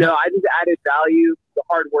 No, I just added value, the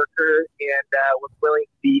hard worker, and was willing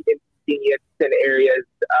to be inconvenienced in areas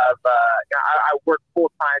of, I work full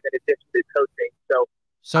time in addition to coaching.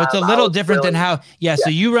 So it's a little different than how, so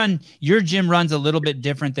your gym runs a little bit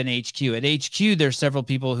different than HQ. At HQ, there's several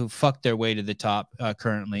people who fucked their way to the top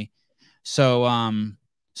currently. So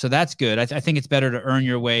that's good. I think it's better to earn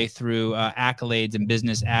your way through accolades and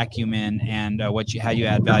business acumen and how you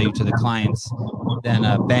add value to the clients than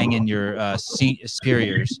banging your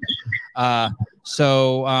superiors.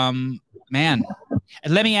 Man,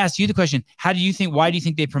 and let me ask you the question. Why do you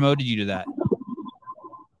think they promoted you to that?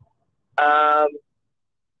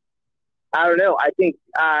 I don't know. I think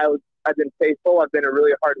I've been faithful. I've been a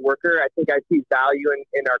really hard worker. I think I see value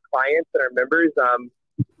in our clients and our members.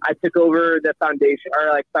 I took over the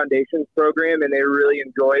foundations program, and they really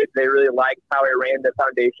liked how I ran the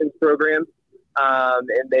foundations program.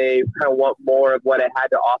 And they kind of want more of what I had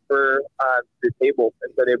to offer to the table.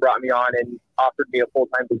 And so they brought me on and offered me a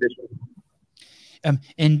full-time position. And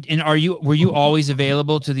were you always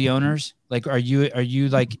available to the owners? Like, are you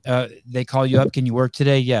like, they call you up? Can you work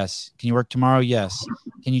today? Yes. Can you work tomorrow? Yes.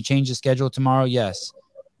 Can you change the schedule tomorrow? Yes.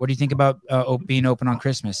 What do you think about being open on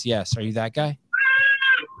Christmas? Yes. Are you that guy?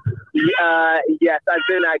 Yes, I've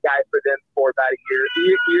been that guy for them for about a year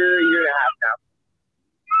and a half now.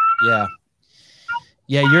 Yeah.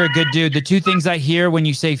 Yeah, you're a good dude. The two things I hear when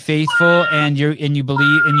you say faithful and you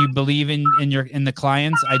believe in the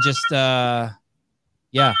clients, I just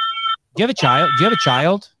yeah. Do you have a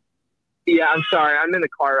child? Yeah, I'm sorry. I'm in the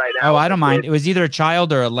car right now. Oh, I don't mind. It was either a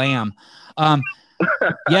child or a lamb.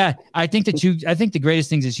 Yeah, I think the greatest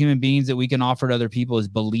things as human beings that we can offer to other people is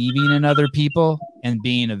believing in other people and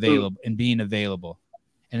being available.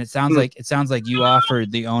 And it sounds like you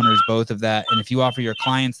offered the owners both of that. And if you offer your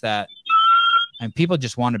clients that, and people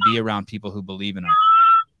just want to be around people who believe in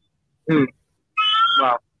them.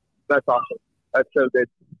 Wow, that's awesome. That's so good.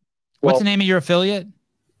 What's the name of your affiliate?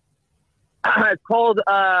 It's called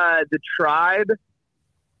the Tribe,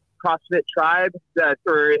 CrossFit Tribe.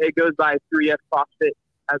 Or it goes by 3F CrossFit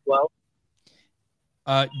as well.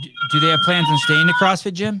 Do they have plans on staying in the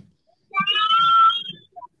CrossFit gym?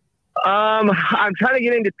 I'm trying to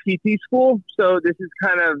get into PT school, so this is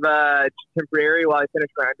kind of temporary while I finish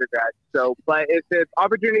my undergrad. So, but if the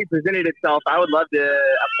opportunity presented itself, I would love to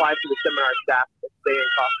apply for the seminar staff and stay in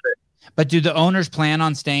CrossFit. But do the owners plan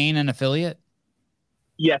on staying an affiliate?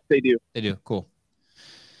 Yes, they do. They do. Cool.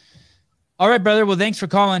 All right, brother. Well, thanks for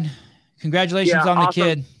calling. Congratulations on the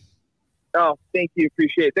kid. Oh, thank you.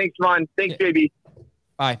 Appreciate it. Thanks, Vaughn. Thanks, JB.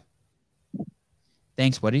 Bye.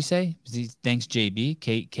 Thanks. What did he say? Thanks, JB,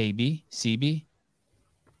 KB, CB.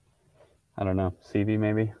 I don't know. CB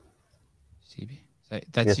maybe. CB.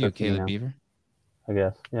 That's you, Caleb Beaver. I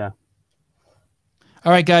guess. Yeah.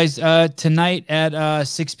 All right, guys. Tonight at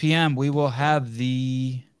 6 p.m. we will have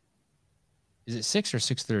the. Is it 6 or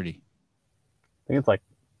 6:30? I think it's like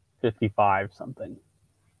 55 something.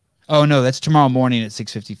 Oh no, that's tomorrow morning at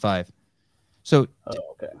 6:55. So.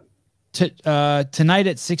 Okay. Tonight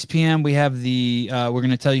at 6 p.m. we have the we're going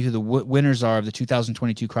to tell you who the winners are of the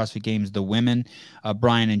 2022 CrossFit Games. The women,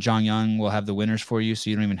 Brian and Zhang Yang will have the winners for you, so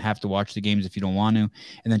you don't even have to watch the games if you don't want to.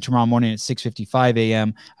 And then tomorrow morning at 6:55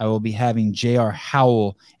 a.m. I will be having J.R.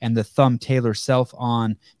 Howell and the Thumb Taylor Self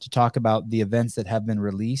on to talk about the events that have been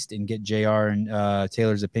released and get J.R. and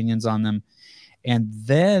Taylor's opinions on them. And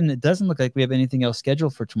then it doesn't look like we have anything else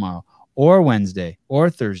scheduled for tomorrow or Wednesday or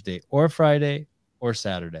Thursday or Friday or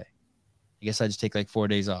Saturday. I guess I just take like 4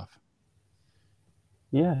 days off.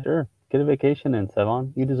 Yeah, sure. Get a vacation in,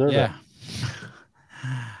 Sevan. You deserve it.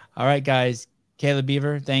 All right, guys. Caleb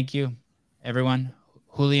Beaver, thank you. Everyone.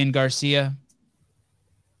 Julian Garcia,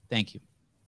 thank you.